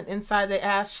ass and inside their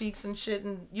ass cheeks and shit,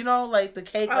 and like the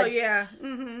cake. Oh, like, yeah.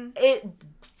 Mm-hmm. It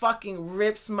fucking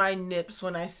rips my nips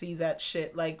when I see that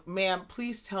shit. Like, ma'am,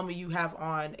 please tell me you have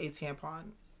on a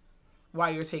tampon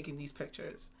while you're taking these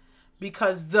pictures,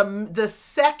 because the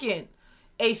second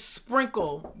a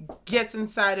sprinkle gets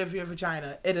inside of your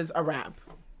vagina, it is a wrap.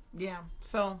 Yeah.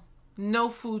 So no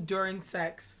food during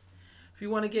sex. If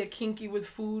you want to get kinky with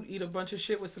food, eat a bunch of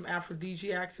shit with some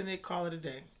aphrodisiacs in it, call it a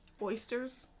day.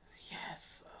 Oysters?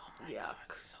 Yes. Oh my God,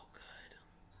 so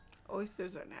good.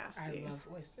 Oysters are nasty. I love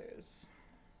oysters.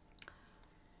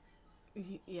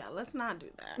 Yeah, let's not do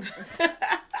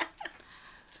that.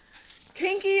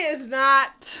 Kinky is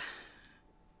not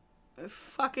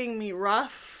fucking me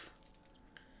rough.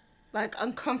 Like,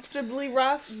 uncomfortably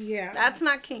rough. Yeah. That's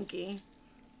not kinky.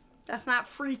 That's not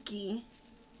freaky.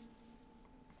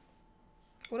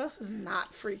 What else is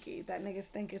not freaky that niggas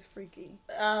think is freaky?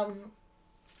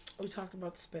 We talked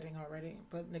about spitting already,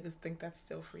 but niggas think that's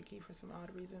still freaky for some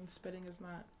odd reason. Spitting is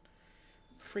not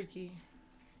freaky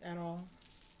at all.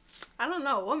 I don't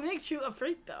know. What makes you a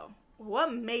freak, though?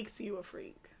 What makes you a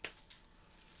freak?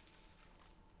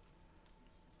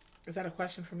 Is that a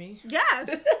question for me?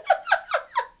 Yes.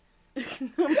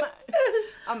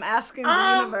 I'm asking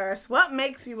the universe. What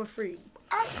makes you a freak?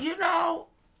 I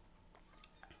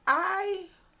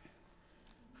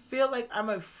feel like I'm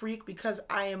a freak because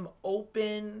I am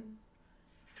open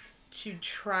to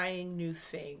trying new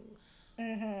things.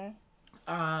 Mm-hmm.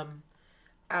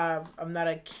 I'm not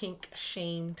a kink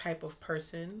shame type of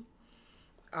person.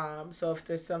 So if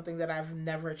there's something that I've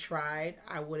never tried,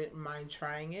 I wouldn't mind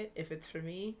trying it. If it's for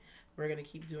me, we're going to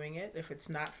keep doing it. If it's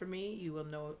not for me, you will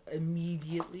know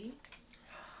immediately.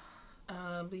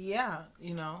 But yeah,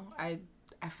 you know, I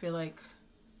feel like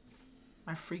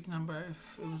my freak number,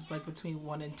 if it was like between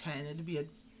 1 and 10, it'd be a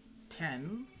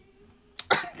 10.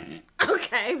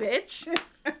 Okay, bitch.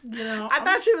 You know, I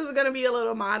thought she was gonna be a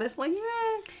little modest, like,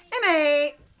 an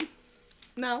 8.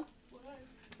 No,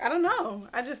 I don't know.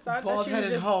 I just thought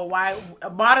bald-headed hoe. Why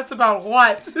modest about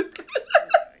what?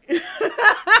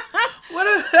 What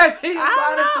are I being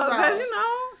modest about? Because you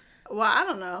know, well, I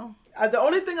don't know. The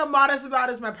only thing I'm modest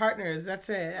about is my partners. That's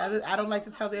it. I don't like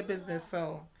to tell their business,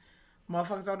 so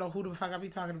motherfuckers don't know who the fuck I be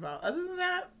talking about. Other than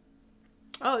that,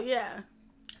 oh yeah,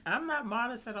 I'm not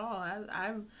modest at all.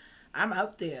 I'm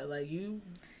out there. Like you,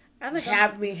 I think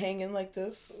have me hanging like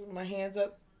this, my hands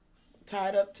up,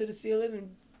 tied up to the ceiling,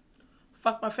 and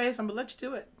fuck my face. I'm gonna let you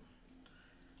do it.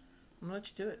 I'm gonna let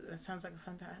you do it. That sounds like a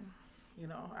fun time. You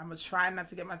know, I'm gonna try not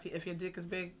to get my teeth. If your dick is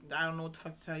big, I don't know what the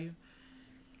fuck to tell you.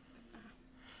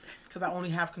 Because I only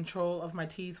have control of my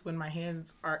teeth when my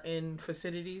hands are in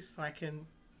facilities, so I can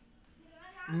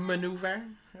maneuver.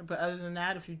 But other than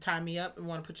that, if you tie me up and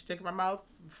want to put your dick in my mouth,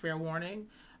 fair warning,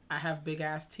 I have big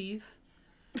ass teeth.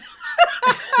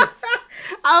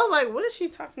 I was like, what is she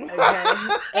talking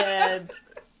about? Okay. And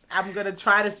I'm going to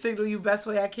try to signal you best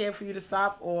way I can for you to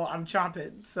stop, or I'm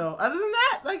chomping. So other than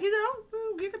that, like, you know,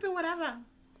 you can do whatever.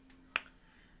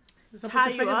 Just tie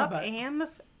you up and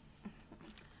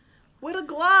with a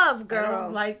glove, girl. I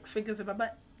don't like fingers in my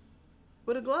butt.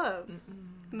 With a glove.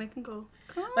 And they can go,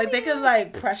 come like, they can,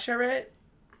 like, pressure it.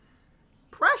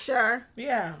 Pressure?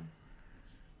 Yeah.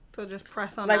 So just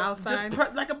press on like, the outside?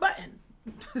 Just like a button.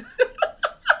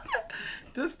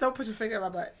 Just don't put your finger in my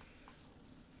butt.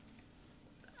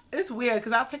 It's weird,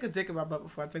 because I'll take a dick in my butt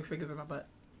before I take fingers in my butt.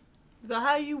 So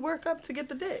how you work up to get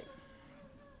the dick?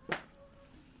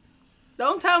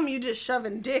 Don't tell me you just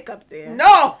shoving dick up there.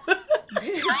 No!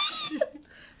 Bitch.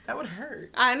 That would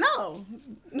hurt. I know.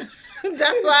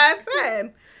 That's why I said.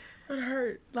 It would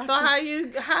hurt. So how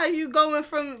you going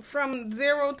from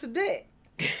 0 to dick?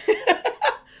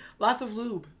 Lots of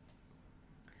lube.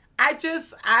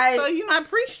 So you're not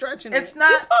pre-stretching it's it. not.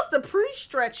 You're supposed to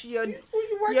pre-stretch your butt. Out.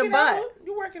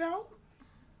 You work it out.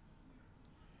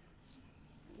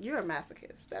 You're a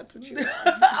masochist. That's what you are.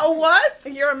 A what?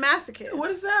 You're a masochist.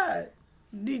 What is that?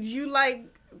 Did you like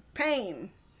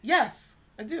pain? Yes,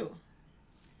 I do.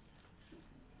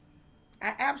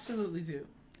 I absolutely do.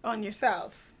 On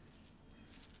yourself?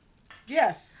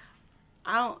 Yes.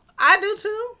 I do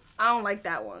too. I don't like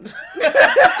that one.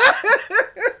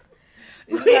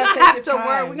 We're gonna have to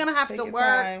work. We're gonna have to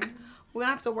work. We're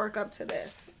gonna have to work up to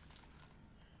this.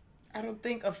 I don't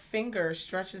think a finger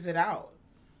stretches it out.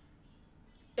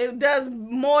 It does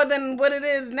more than what it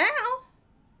is now.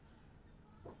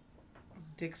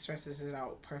 Dick stretches it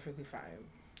out perfectly fine.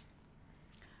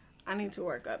 I need to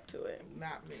work up to it.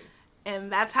 Not me.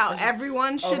 And that's how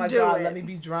everyone should do it. Oh my God, let me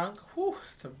be drunk. Whew,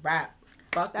 it's a wrap.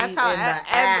 Fuck that's me how in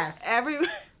the ass.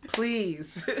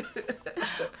 Please.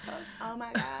 Oh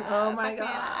my God. Oh my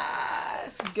God.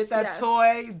 Get that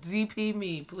toy. DP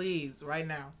me, please, right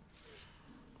now.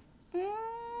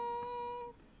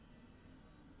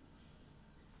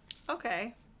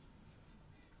 Okay.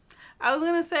 I was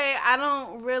gonna say I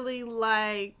don't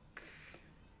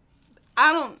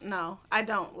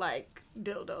like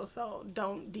dildo, so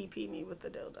don't DP me with the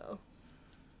dildo.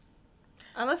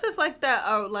 Unless it's like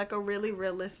that, like a really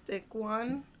realistic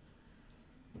one.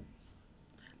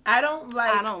 I don't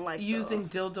like using those.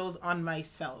 dildos on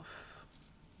myself.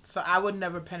 So I would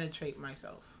never penetrate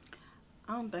myself.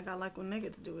 I don't think I like when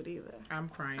niggas do it either. I'm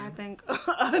crying. I think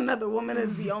another woman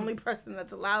is the only person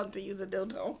that's allowed to use a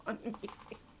dildo on me.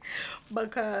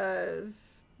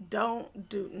 Because no.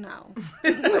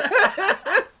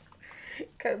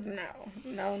 Because no.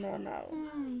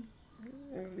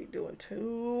 We'll be doing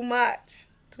too much.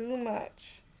 I'm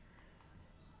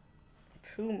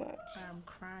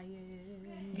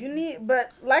crying.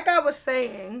 But like I was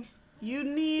saying, you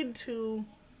need to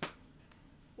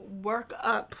work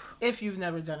up. If you've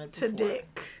never done it before. To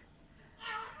dick.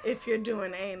 If you're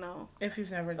doing anal. If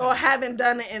you've never done or it. Or haven't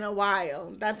done it in a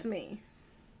while. That's me.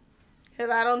 Because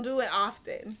I don't do it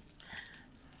often.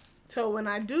 So when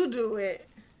I do it,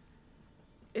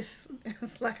 it's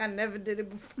like I never did it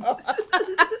before.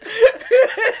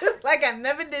 It's like I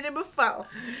never did it before.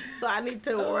 So I need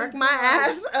to work my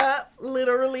ass up,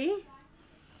 literally.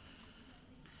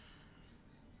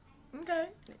 Okay.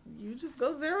 You just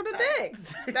go 0 to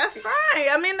dicks. That's fine.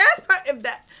 I mean, that's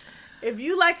if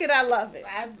you like it, I love it.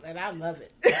 I love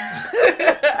it.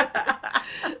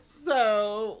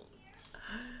 So,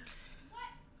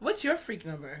 what's your freak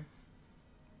number?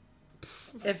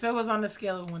 If it was on a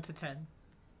scale of 1 to 10.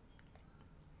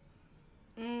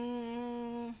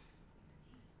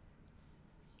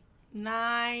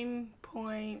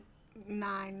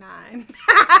 9.99.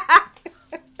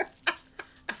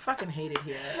 I fucking hate it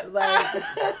here. Like,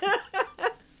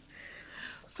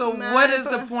 so what is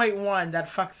the 0.1 that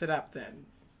fucks it up then?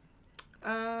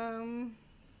 I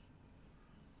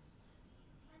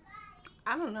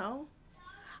don't know.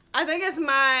 I think it's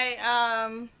my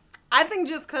I think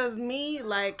just cause me,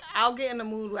 like, I'll get in the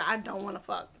mood where I don't want to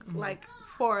fuck, like,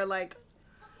 for like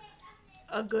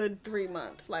a good 3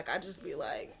 months. Like, I just be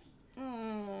like,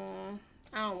 I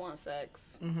don't want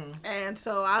sex, and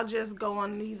so I'll just go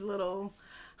on these little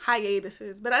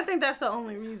hiatuses. But I think that's the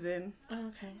only reason.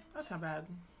 Okay, that's not bad.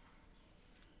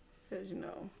 Because, you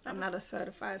know, I'm not a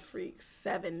certified freak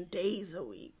 7 days a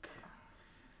week.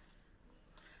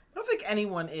 I don't think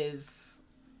anyone is.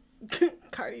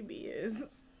 Cardi B is.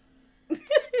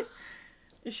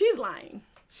 She's lying.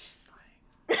 She's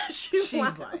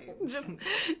lying.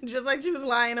 Just like she was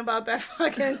lying about that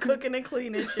fucking cooking and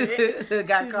cleaning shit.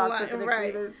 Got caught cooking and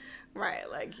cleaning. Right,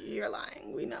 like, you're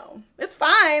lying. We know. It's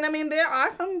fine. I mean, there are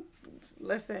some...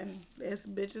 Listen, there's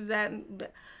bitches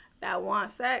that want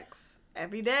sex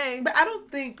every day. But I don't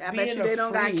think I being bet you a they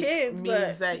don't got freak kids,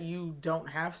 means that you don't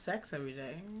have sex every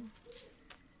day.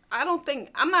 I don't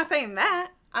think... I'm not saying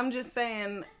that. I'm just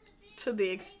saying to the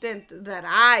extent that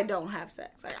I don't have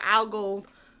sex. Like, I'll go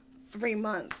 3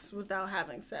 months without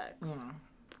having sex.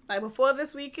 Like, before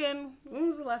this weekend, when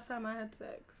was the last time I had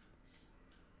sex?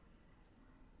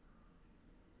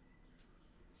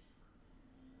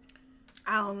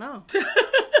 I don't know.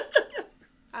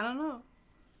 I don't know.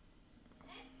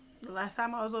 The last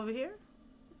time I was over here?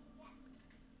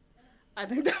 I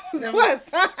think that was the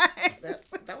last time.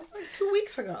 That was like 2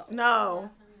 weeks ago. No.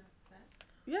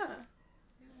 Yeah.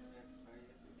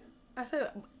 I said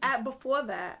before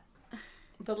that.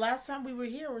 The last time we were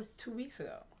here was 2 weeks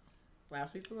ago.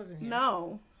 Last week we wasn't here.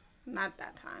 No, not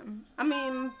that time. I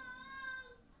mean,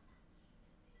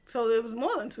 so it was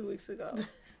more than 2 weeks ago.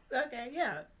 Okay,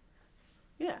 yeah.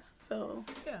 Yeah, so.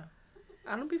 Yeah.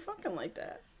 I don't be fucking like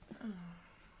that.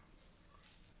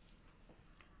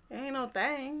 It ain't no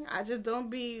thing. I just don't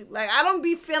be, like, I don't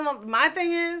be feeling, my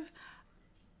thing is,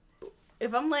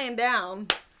 if I'm laying down,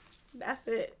 that's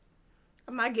it.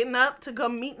 I'm not getting up to go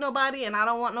meet nobody, and I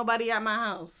don't want nobody at my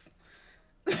house.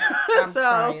 I'm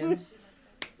crying.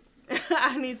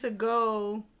 I need to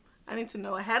go, I need to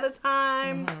know ahead of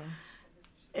time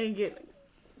and get,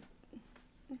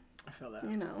 I feel that.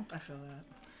 you know. I feel that.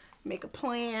 Make a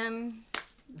plan.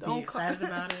 Be excited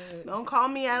about it. Don't call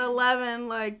me at 11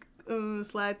 like,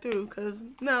 slide through, because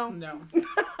no.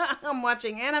 I'm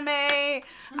watching anime. I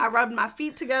rubbed my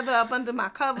feet together up under my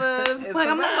covers. Like,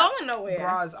 I'm not going nowhere.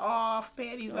 Bras off,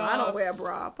 panties off. I don't wear a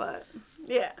bra, but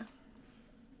yeah.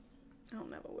 I don't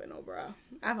never wear no bra.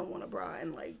 I haven't worn a bra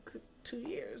in like 2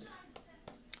 years.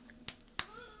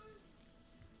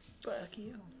 But fuck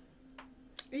you.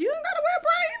 You don't gotta wear a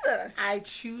bra either. I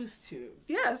choose to.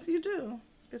 Yes, you do.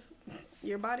 It's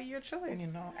your body, your choice. You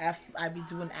know, I be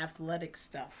doing athletic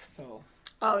stuff, so.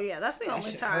 Oh yeah, that's the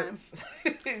only time.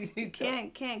 You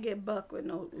can't get buck with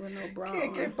no bra.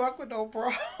 Can't get buck with no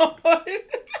bra.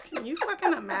 Can you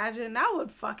fucking imagine? That would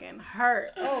fucking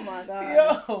hurt. Oh my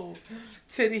god. Yo,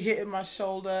 titty hitting my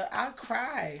shoulder. I'd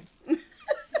cry.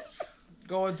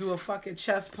 Go and do a fucking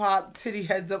chest pop. Titty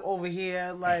heads up over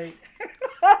here, like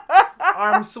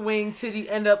arm swing. Titty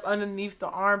end up underneath the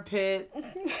armpit.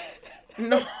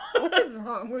 No. What is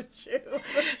wrong with you?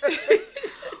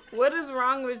 What is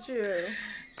wrong with you?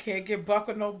 Can't get buck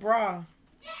with no bra.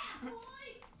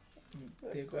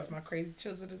 There goes my crazy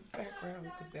children in the background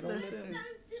because they don't listen.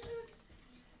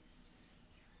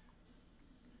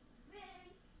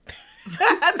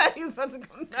 I thought he was about to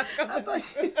come knock on the door.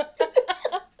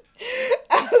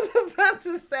 I was about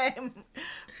to say,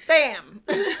 bam.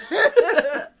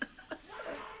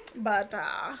 But,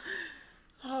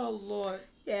 oh, Lord.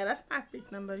 Yeah, that's my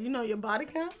freak number. You know your body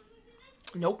count?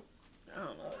 Nope. I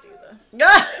don't know it either.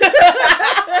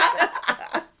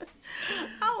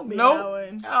 I don't be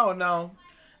knowing. I don't know.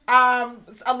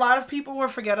 A lot of people were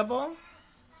forgettable.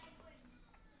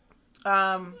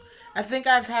 I think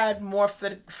I've had more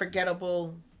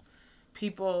forgettable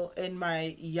people in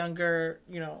my younger,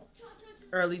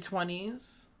 early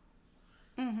 20s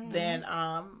than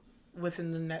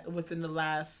within the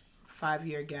last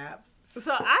 5-year gap.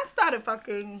 So I started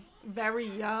fucking very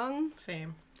young.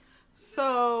 Same.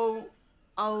 So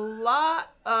a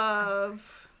lot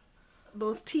of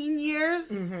those teen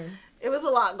years, it was a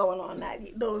lot going on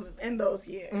in those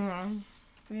years. Mm-hmm.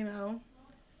 You know,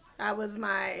 that was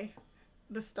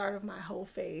the start of my whole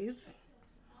phase.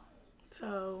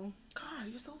 So God,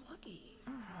 you're so lucky.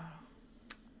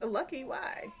 Lucky?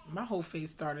 Why? My whole phase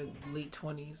started late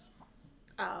 20s.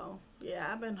 Oh yeah,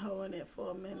 I've been hoeing it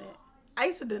for a minute. I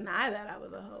used to deny that I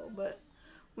was a hoe, but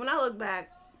when I look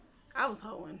back, I was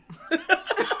hoeing.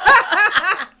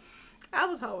 I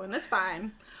was hoeing. It's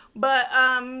fine. But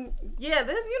yeah,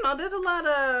 there's a lot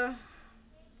of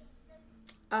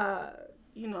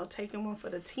taking one for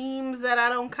the teams that I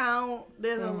don't count.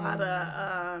 There's a lot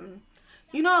of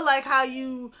like how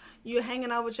you're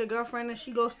hanging out with your girlfriend and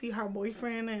she goes see her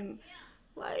boyfriend and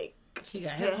like he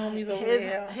got his homies over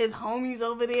there. His homies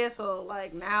over there. So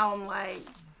like now I'm like,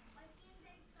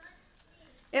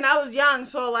 and I was young,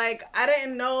 so like I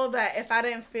didn't know that if I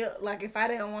didn't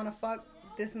want to fuck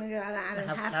this nigga, I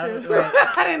didn't have to. Right.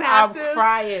 I didn't have to. I'm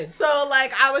crying. So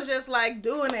like I was just like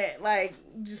doing it like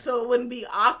just so it wouldn't be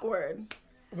awkward.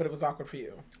 But it was awkward for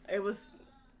you. It was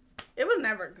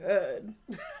never good.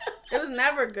 It was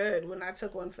never good when I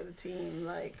took one for the team.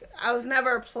 Like I was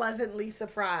never pleasantly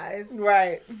surprised.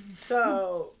 Right.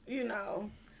 So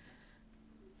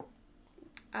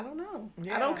I don't know.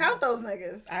 Yeah. I don't count those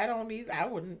niggas. I don't either. I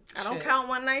wouldn't. I don't count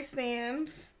one night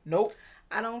stands. Nope.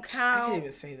 I don't count. I can't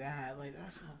even say that. Like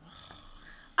that's.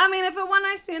 I mean, if a one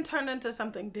night stand turned into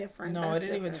something different. No, it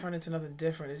didn't even turn into nothing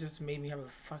different. It just made me have a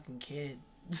fucking kid.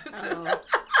 Oh.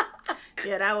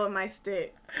 Yeah, that one might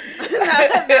stick.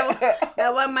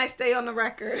 that one might stay on the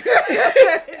record.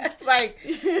 Like,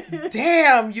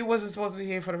 damn, you wasn't supposed to be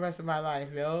here for the rest of my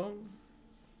life, yo.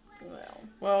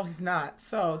 Well, he's not.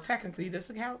 So, technically, does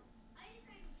it count?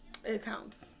 It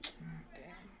counts.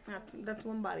 Damn. That's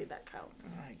one body that counts.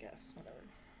 I guess.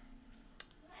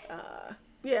 Whatever.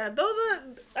 Yeah, those are...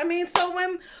 I mean, so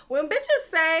when bitches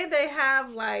say they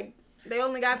have, like... They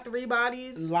only got 3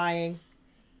 bodies... Lying.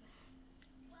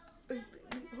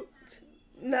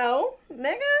 No,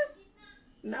 nigga.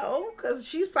 No, because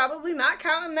she's probably not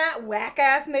counting that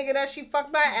whack-ass nigga that she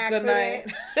fucked by accident. Good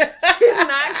night. She's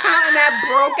not counting that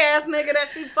broke-ass nigga that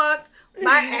she fucked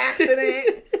by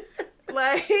accident.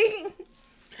 Like,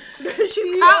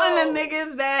 she's counting the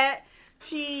niggas that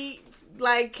she,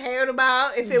 like, cared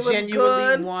about if it was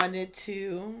genuinely good. Wanted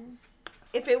to.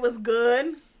 If it was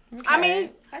good. Okay. I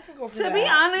mean, I can go for to that. be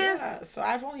honest. Yeah. So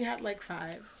I've only had, like,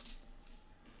 5.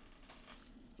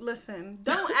 Listen,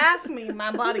 don't ask me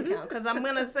my body count because I'm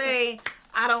gonna say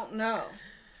I don't know,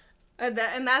 and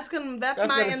that's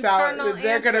my internal answer.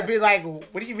 They're gonna be like,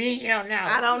 "What do you mean you don't know?"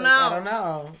 I don't know. I don't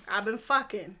know. I've been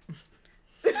fucking.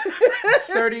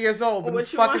 30 years old, been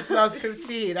fucking since I was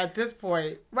 15. At this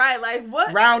point, right? Like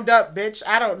what? Round up, bitch.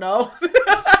 I don't know.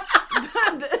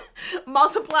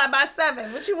 Multiply by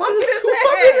 7. What you want me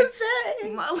to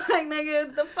say? Like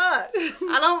nigga, the fuck?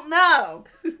 I don't know.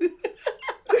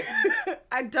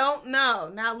 I don't know.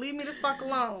 Now leave me the fuck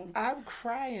alone. I'm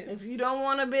crying. If you don't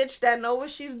want a bitch that know what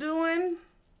she's doing,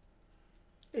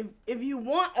 if you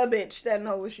want a bitch that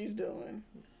know what she's doing,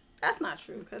 that's not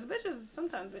true. Because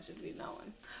sometimes bitches be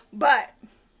knowing. But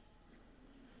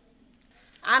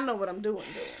I know what I'm doing.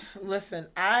 Listen,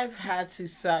 I've had to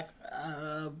suck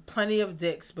plenty of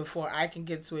dicks before I can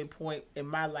get to a point in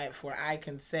my life where I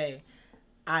can say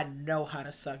I know how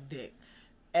to suck dick.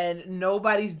 And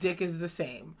nobody's dick is the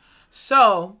same.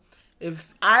 So,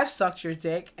 if I've sucked your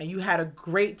dick and you had a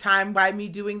great time by me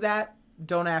doing that,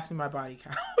 don't ask me my body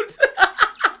count.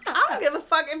 I don't give a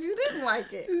fuck if you didn't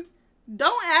like it.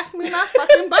 Don't ask me my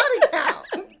fucking body count.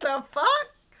 The fuck?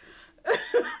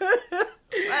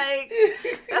 Like,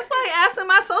 that's like asking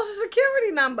my social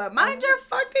security number. Mind your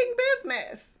fucking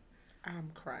business.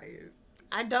 I'm crying.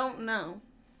 I don't know.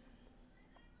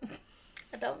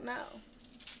 I don't know.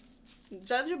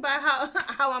 Judge it by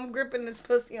how I'm gripping this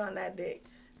pussy on that dick.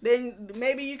 Then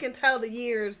maybe you can tell the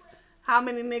years how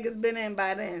many niggas been in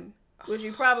by then. Which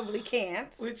you probably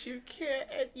can't. Which you can't.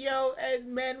 And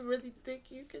men really think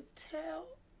you can tell.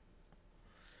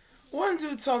 One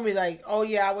dude told me like, oh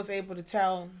yeah, I was able to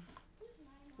tell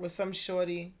with some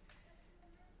shorty.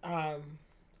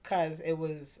 Cause it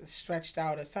was stretched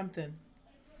out or something.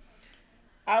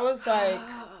 I was like,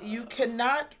 you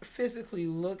cannot physically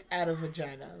look at a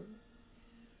vagina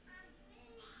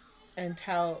and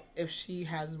tell if she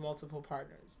has multiple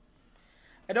partners.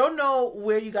 I don't know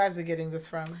where you guys are getting this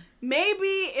from.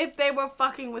 Maybe if they were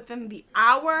fucking within the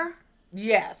hour.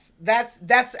 Yes, that's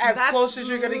close as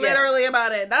you're gonna get. Literally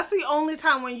about it. That's the only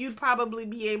time when you'd probably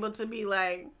be able to be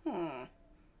like,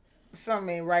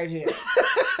 something ain't right here.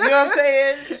 You know what I'm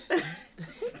saying? It's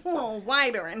a little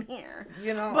whiter in here.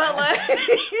 You know, but like,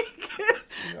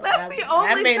 that's the only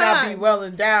time. I may not be well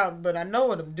endowed, but I know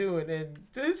what I'm doing, and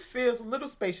this feels a little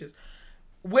spacious.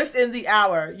 Within the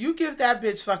hour, you give that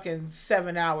bitch fucking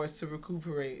 7 hours to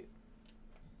recuperate.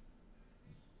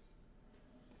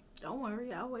 Don't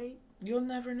worry, I'll wait. You'll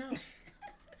never know.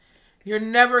 You're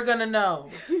never gonna know.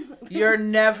 You're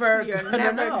never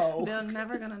gonna know. They're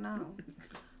never gonna know.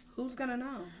 Who's gonna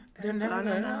know? They're never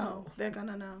gonna know. They're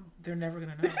gonna know. They're never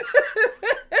gonna know.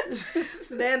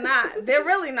 They're not. They're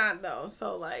really not though.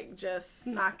 So like, just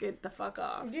knock it the fuck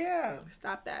off. Yeah.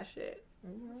 Stop that shit.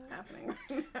 What's happening?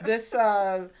 This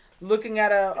looking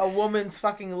at a woman's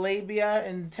fucking labia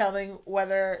and telling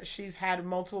whether she's had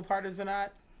multiple partners or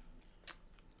not.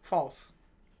 False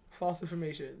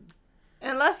information.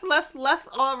 And let's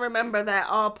all remember that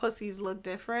all pussies look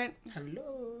different.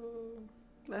 Hello.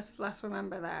 Let's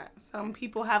remember that. Some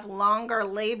people have longer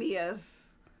labias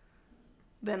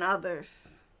than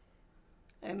others.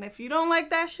 And if you don't like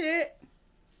that shit,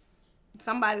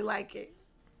 somebody like it.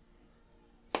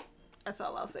 That's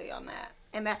all I'll say on that.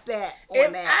 And that's that.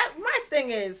 My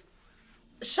thing is,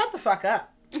 shut the fuck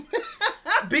up.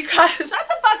 Because shut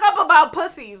the fuck up about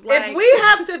pussies. Like, if we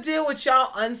have to deal with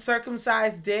y'all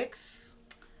uncircumcised dicks,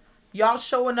 y'all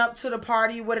showing up to the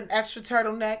party with an extra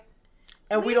turtleneck,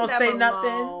 and we don't say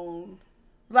nothing.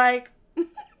 Like,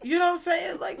 you know what I'm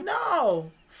saying? Like, no.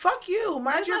 Fuck you.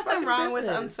 Mind your fucking business. There's nothing wrong with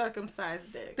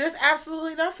uncircumcised dicks. There's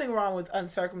absolutely nothing wrong with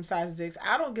uncircumcised dicks.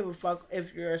 I don't give a fuck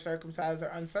if you're circumcised or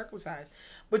uncircumcised.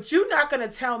 But you're not going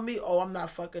to tell me, oh, I'm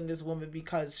not fucking this woman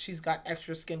because she's got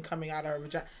extra skin coming out of her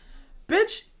vagina.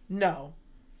 Bitch, no.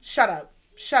 Shut up.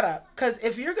 Shut up. Because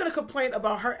if you're going to complain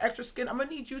about her extra skin, I'm going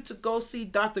to need you to go see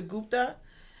Dr. Gupta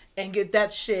and get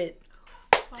that shit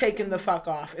taken the fuck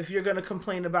off. If you're going to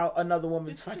complain about another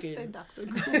woman's fucking... Say Dr.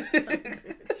 Gupta.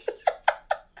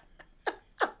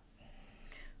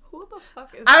 Who the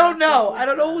fuck is I don't know. I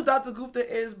don't know who Dr. Gupta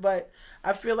is, but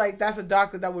I feel like that's a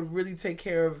doctor that would really take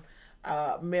care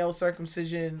of male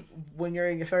circumcision when you're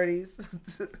in your 30s.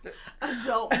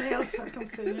 Adult male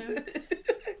circumcision.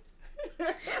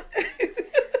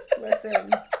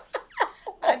 Listen,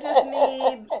 I just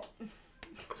need...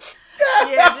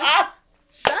 Yeah, just...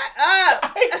 Shut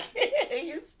up. I can't.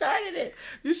 You started it.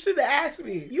 You should have asked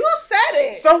me. You said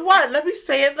it. So what? Let me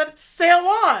say it. Let's sail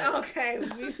on. Okay.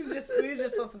 We was just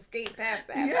supposed to skate past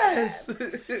that. Yes.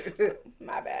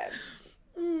 My bad.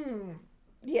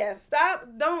 Yeah, stop.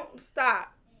 Don't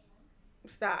stop.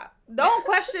 Stop. Don't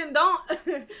question. Don't.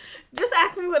 Just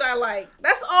ask me what I like.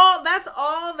 That's all.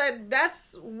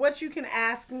 That's what you can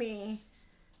ask me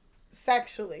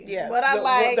sexually. Yes. What I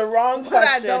like. The wrong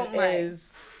question don't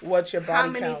is what's your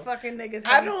body count? How many fucking niggas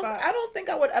I don't think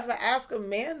I would ever ask a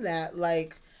man that.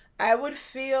 Like, I would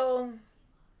feel...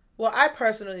 Well, I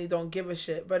personally don't give a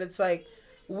shit, but it's like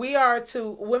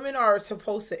women are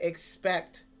supposed to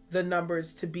expect the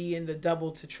numbers to be in the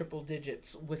double to triple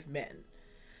digits with men.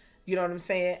 You know what I'm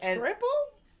saying? And triple?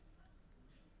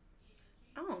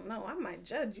 I don't know. I might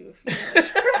judge you if you know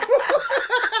triple.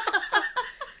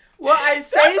 Well, I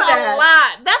say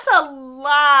That's a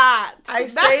lot. I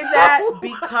say that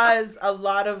because a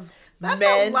lot of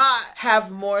men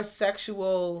have more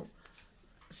sexual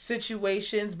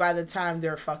situations by the time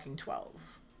they're fucking 12.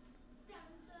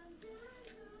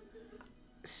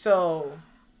 So,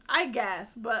 I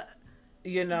guess, but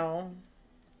you know,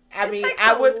 I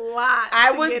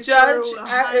would judge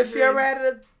if you're at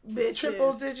a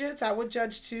triple digits. I would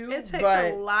judge too. It takes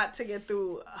a lot to get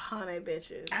through 100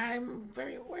 bitches. I'm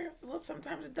very aware. Well,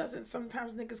 sometimes it doesn't.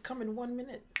 Sometimes niggas come in 1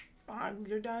 minute.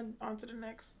 You're done. On to the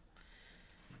next.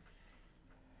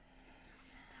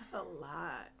 That's a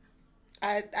lot.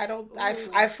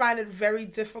 I find it very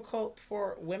difficult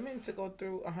for women to go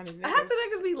through 100 niggas. I have to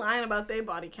niggas be lying about their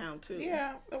body count too.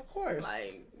 Yeah, of course.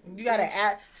 Like, you gotta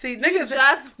add. See, niggas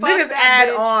just niggas add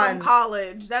on from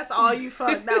college. That's all you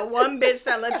fuck. That one bitch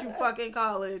that let you fuck in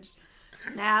college.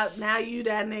 Now you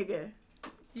that nigga.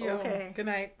 Yo, okay. Good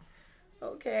night.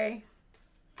 Okay.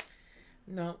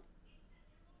 No.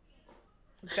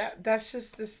 That's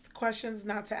just this question's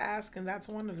not to ask, and that's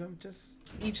one of them. Just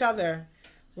each other.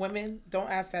 Women, don't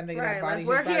ask that nigga that body.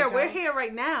 Like we're here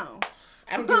right now.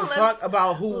 I don't give a fuck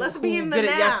about who did it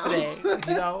yesterday.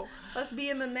 You know. Let's be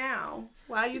in the now.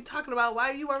 Why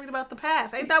are you worried about the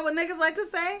past? Ain't that what niggas like to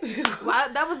say?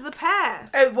 That was the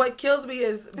past. And what kills me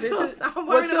is bitches.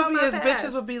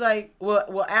 Bitches would be like,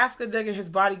 we'll ask a nigga his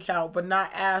body count, but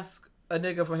not ask a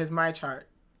nigga for his my chart.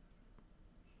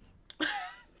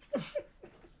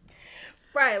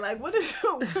 Right, like what is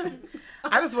your...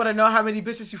 I just want to know how many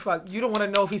bitches you fuck. You don't want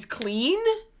to know if he's clean?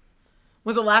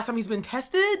 When's the last time he's been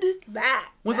tested?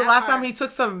 When's the that last part. time he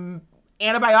took some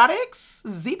antibiotics?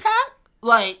 Z-Pack?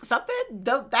 Like, something?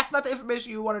 That's not the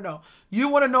information you want to know. You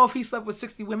want to know if he slept with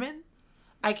 60 women?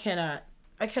 I cannot.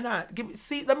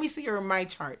 Let me see your my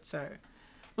chart, sir.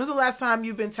 When's the last time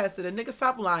you've been tested? A nigga,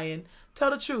 stop lying. Tell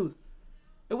the truth.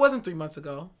 It wasn't 3 months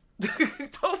ago.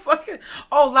 Don't fucking...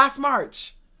 Oh, last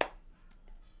March.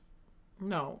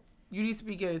 No. You need to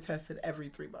be getting tested every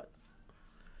 3 months.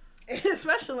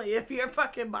 Especially if your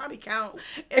fucking body count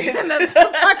is in the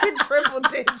fucking triple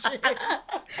digits.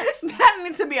 That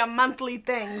needs to be a monthly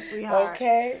thing, sweetheart.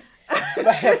 Okay.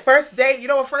 But first date, you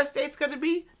know what first date's going to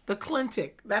be? The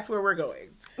clinic. That's where we're going.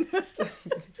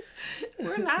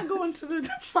 We're not going to the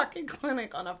fucking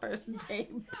clinic on a first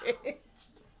date, bitch.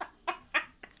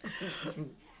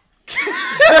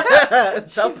 Don't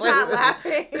She's play not with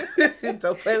laughing.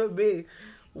 Don't play with me.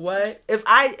 What? If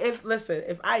I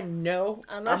know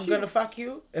Unless I'm gonna fuck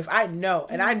you, if I know,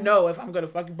 and I know if I'm gonna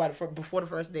fuck you before the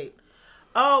first date,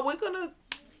 I'm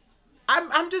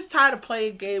just tired of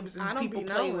playing games and people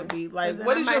playing with me. Like,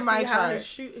 what is your mind chart?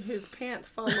 His pants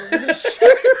fall over his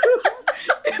shoes.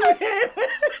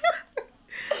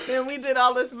 Then we did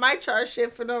all this mic chart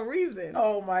shit for no reason.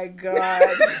 Oh my god.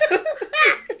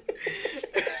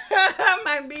 I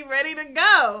might be ready to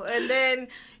go, and then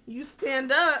you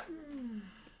stand up,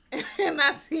 and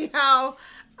I see how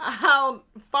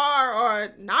far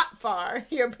or not far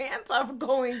your pants are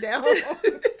going down.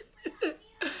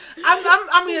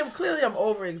 Clearly I'm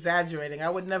over exaggerating. I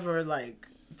would never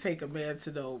take a man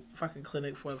to no fucking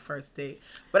clinic for a first date.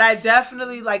 But I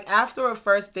definitely after a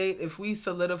first date, if we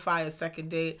solidify a second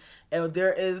date and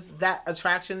there is that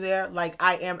attraction there,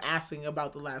 I am asking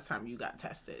about the last time you got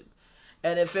tested.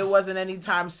 And if it wasn't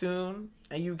anytime soon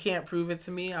and you can't prove it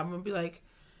to me, I'm gonna be like,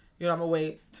 I'm gonna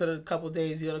wait till a couple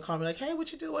days. You're gonna call me like, hey,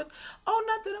 what you doing? Oh,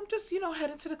 nothing. I'm just,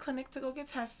 heading to the clinic to go get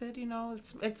tested.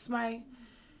 It's my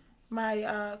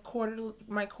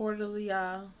quarterly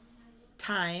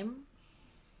time.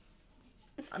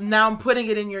 Now I'm putting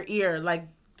it in your ear, like,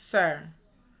 sir,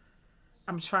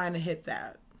 I'm trying to hit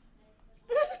that.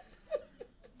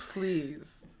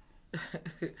 Please.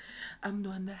 I'm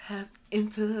gonna have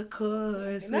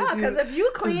intercourse. No, because if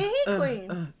you clean, he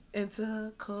clean.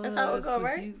 Intercourse. That's how it go,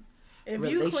 right? If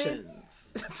you clean.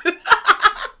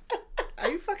 Are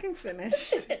you fucking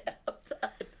finished?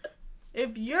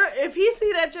 If he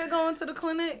see that you're going to the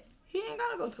clinic, he ain't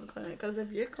gotta go to the clinic. Because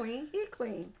if you're clean, he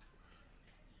clean.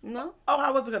 No? Oh,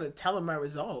 I wasn't gonna tell him my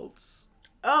results.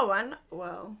 Oh, I know.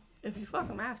 Well, if you fuck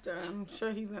him after, I'm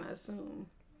sure he's gonna assume.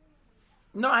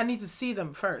 No, I need to see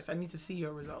them first. I need to see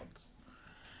your results.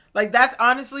 That's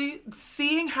honestly,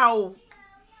 seeing how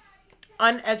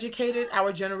uneducated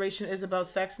our generation is about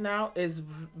sex now is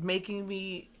making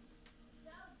me...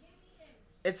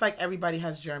 It's like everybody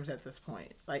has germs at this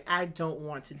point. I don't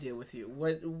want to deal with you.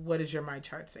 What does your mind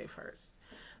chart say first?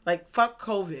 Fuck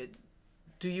COVID.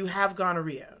 Do you have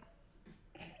gonorrhea?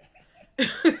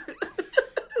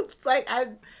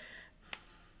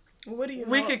 What do you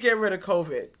know? We could get rid of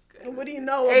COVID. What do you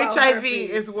know about HIV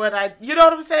herpes? is what you know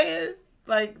what I'm saying?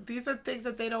 These are things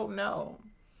that they don't know.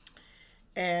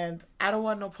 And I don't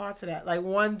want no parts of that.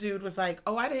 One dude was like,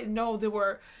 oh, I didn't know there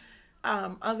were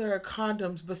other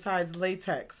condoms besides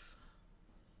latex.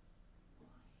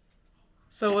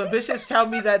 So when bitches tell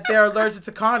me that they're allergic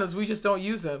to condoms, we just don't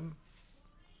use them.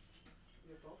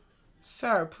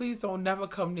 Sir, please don't never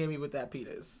come near me with that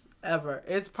penis. Ever.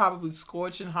 It's probably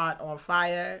scorching hot on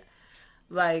fire.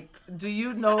 Do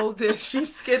you know there's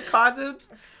sheepskin condoms?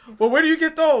 Well, where do you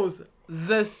get those?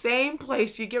 The same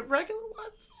place you get regular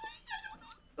ones.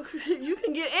 You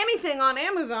can get anything on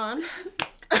Amazon.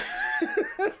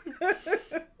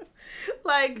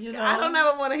 I don't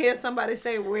ever want to hear somebody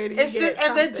say, where do you get something?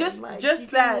 And then just you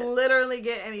can literally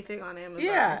get anything on Amazon.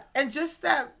 Yeah, and just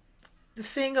that the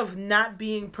thing of not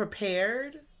being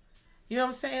prepared. You know what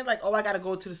I'm saying? I got to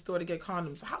go to the store to get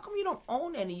condoms. How come you don't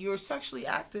own any? You're sexually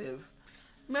active.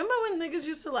 Remember when niggas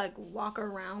used to walk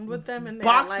around with them and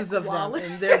boxes of them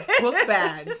in their book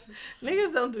bags?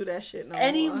 Niggas don't do that shit no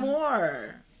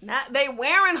anymore. Not they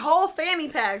wearing whole fanny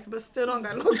packs, but still don't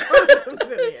got no condoms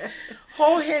in there.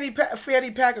 Whole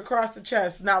fanny pack across the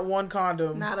chest, not one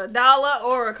condom. Not $1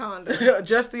 or a condom.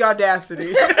 Just the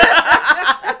audacity.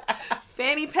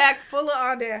 Fanny pack full of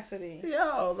audacity.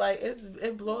 Yo,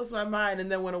 it blows my mind.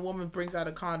 And then when a woman brings out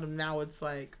a condom, now it's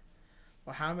well,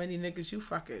 how many niggas you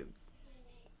fucking?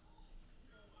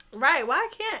 Right? Why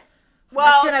can't?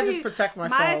 Why can't I just protect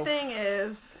myself? My thing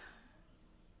is,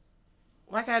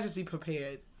 why can't I just be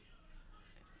prepared?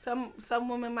 Some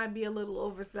women might be a little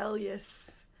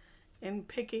overzealous in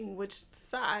picking which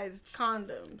size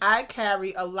condoms. I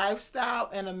carry a Lifestyle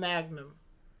and a Magnum.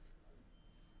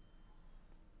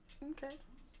 Okay.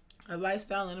 A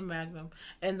Lifestyle and a Magnum.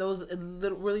 And those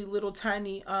really little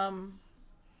tiny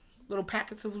little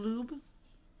packets of lube.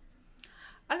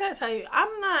 I gotta tell you,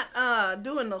 I'm not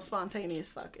doing no spontaneous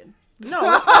fucking.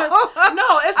 No, it's not.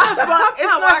 No, it's not. It's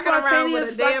not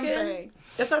spontaneous damn fucking. thing.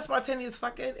 It's not spontaneous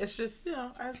fucking. It's just, you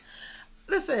know.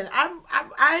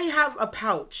 I have a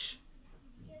pouch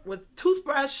with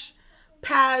toothbrush,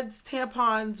 pads,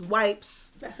 tampons,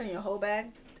 wipes. That's in your whole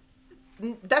bag.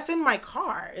 That's in my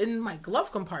car, in my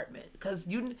glove compartment, because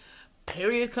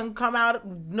period can come out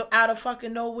of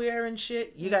fucking nowhere and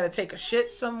shit. You gotta take a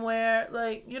shit somewhere,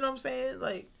 like, you know what I'm saying?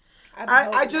 Like,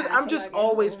 I'm just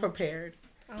always prepared.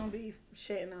 I don't be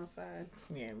shitting outside.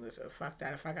 Yeah, listen, fuck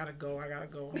that. If I gotta go, I gotta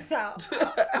go.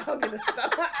 I'll get a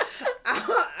stuff.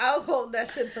 I'll hold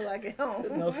that shit till I get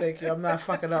home. No, thank you. I'm not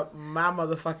fucking up my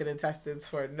motherfucking intestines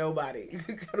for nobody.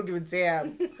 I don't give a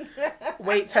damn.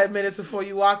 Wait 10 minutes before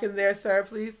you walk in there, sir,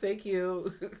 please. Thank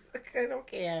you. I don't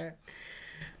care.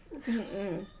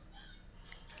 Mm-mm.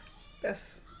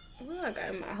 That's what I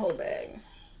got in my whole bag.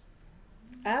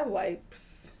 I have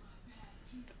wipes.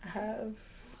 I have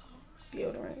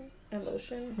deodorant and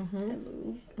lotion and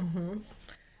lube. Mm-hmm.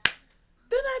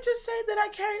 Didn't I just say that I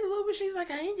carry lube? And she's like,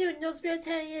 I ain't doing no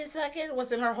spontaneous fucking.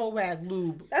 What's in her whole bag?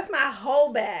 Lube. That's my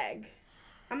whole bag.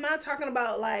 I'm not talking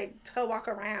about like to walk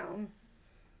around,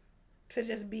 to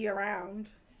just be around.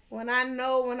 When I'm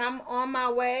on my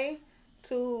way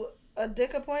to a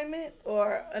dick appointment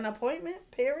or an appointment,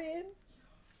 period,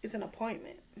 it's an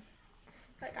appointment.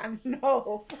 Like, I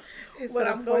know it's what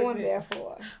I'm going there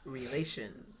for.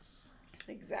 Relations.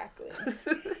 Exactly.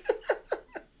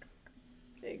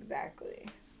 Exactly.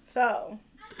 So,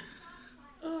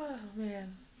 oh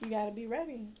man, you gotta be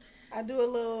ready. I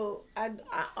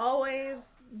always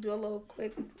do a little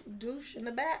quick douche in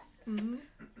the back. Mm-hmm.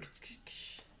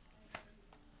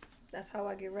 That's how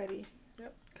I get ready.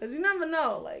 Yep. Cause you never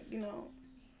know, like, you know,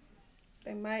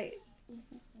 they might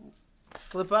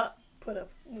slip up.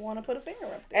 Want to put a finger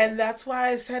up there. And that's why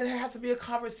I said it has to be a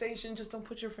conversation. Just don't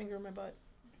put your finger in my butt.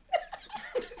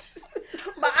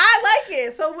 But I like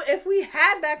it. So if we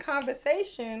had that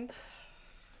conversation,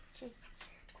 just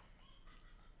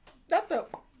that the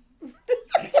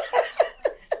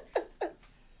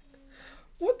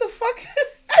what the fuck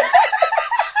is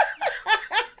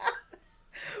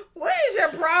what is your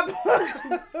problem?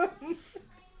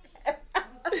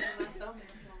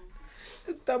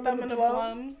 Thumb in the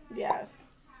plum. Yes.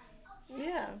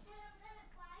 Yeah.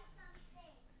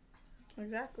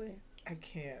 Exactly. I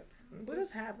can't. What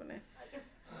is happening?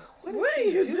 What are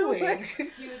you doing?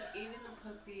 He was eating the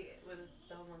pussy with his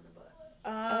thumb on the butt.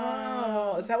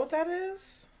 Oh, is that what that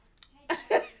is?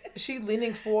 Is she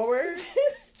leaning forward?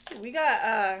 We got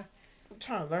I'm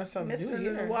trying to learn something new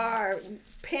here. Mr. Noir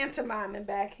pantomiming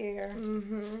back here.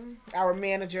 Mm-hmm. Our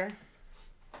manager.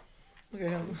 Look at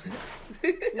him.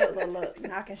 Look,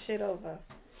 knocking shit over.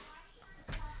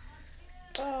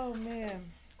 Oh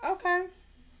man. Okay.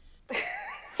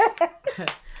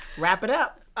 Wrap it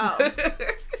up. Oh.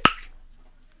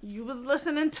 You was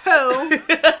listening to.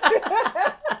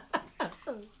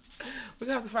 We're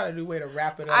gonna have to find a new way to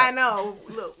wrap it up. I know.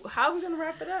 Look, how are we gonna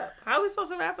wrap it up? How are we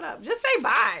supposed to wrap it up? Just say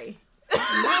bye. No.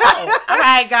 All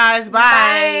right, guys.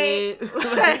 Bye.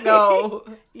 Let me go.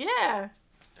 Yeah.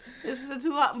 This is the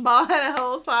Two Bald Headed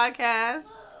Hoes podcast.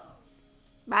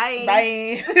 Bye.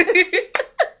 Bye.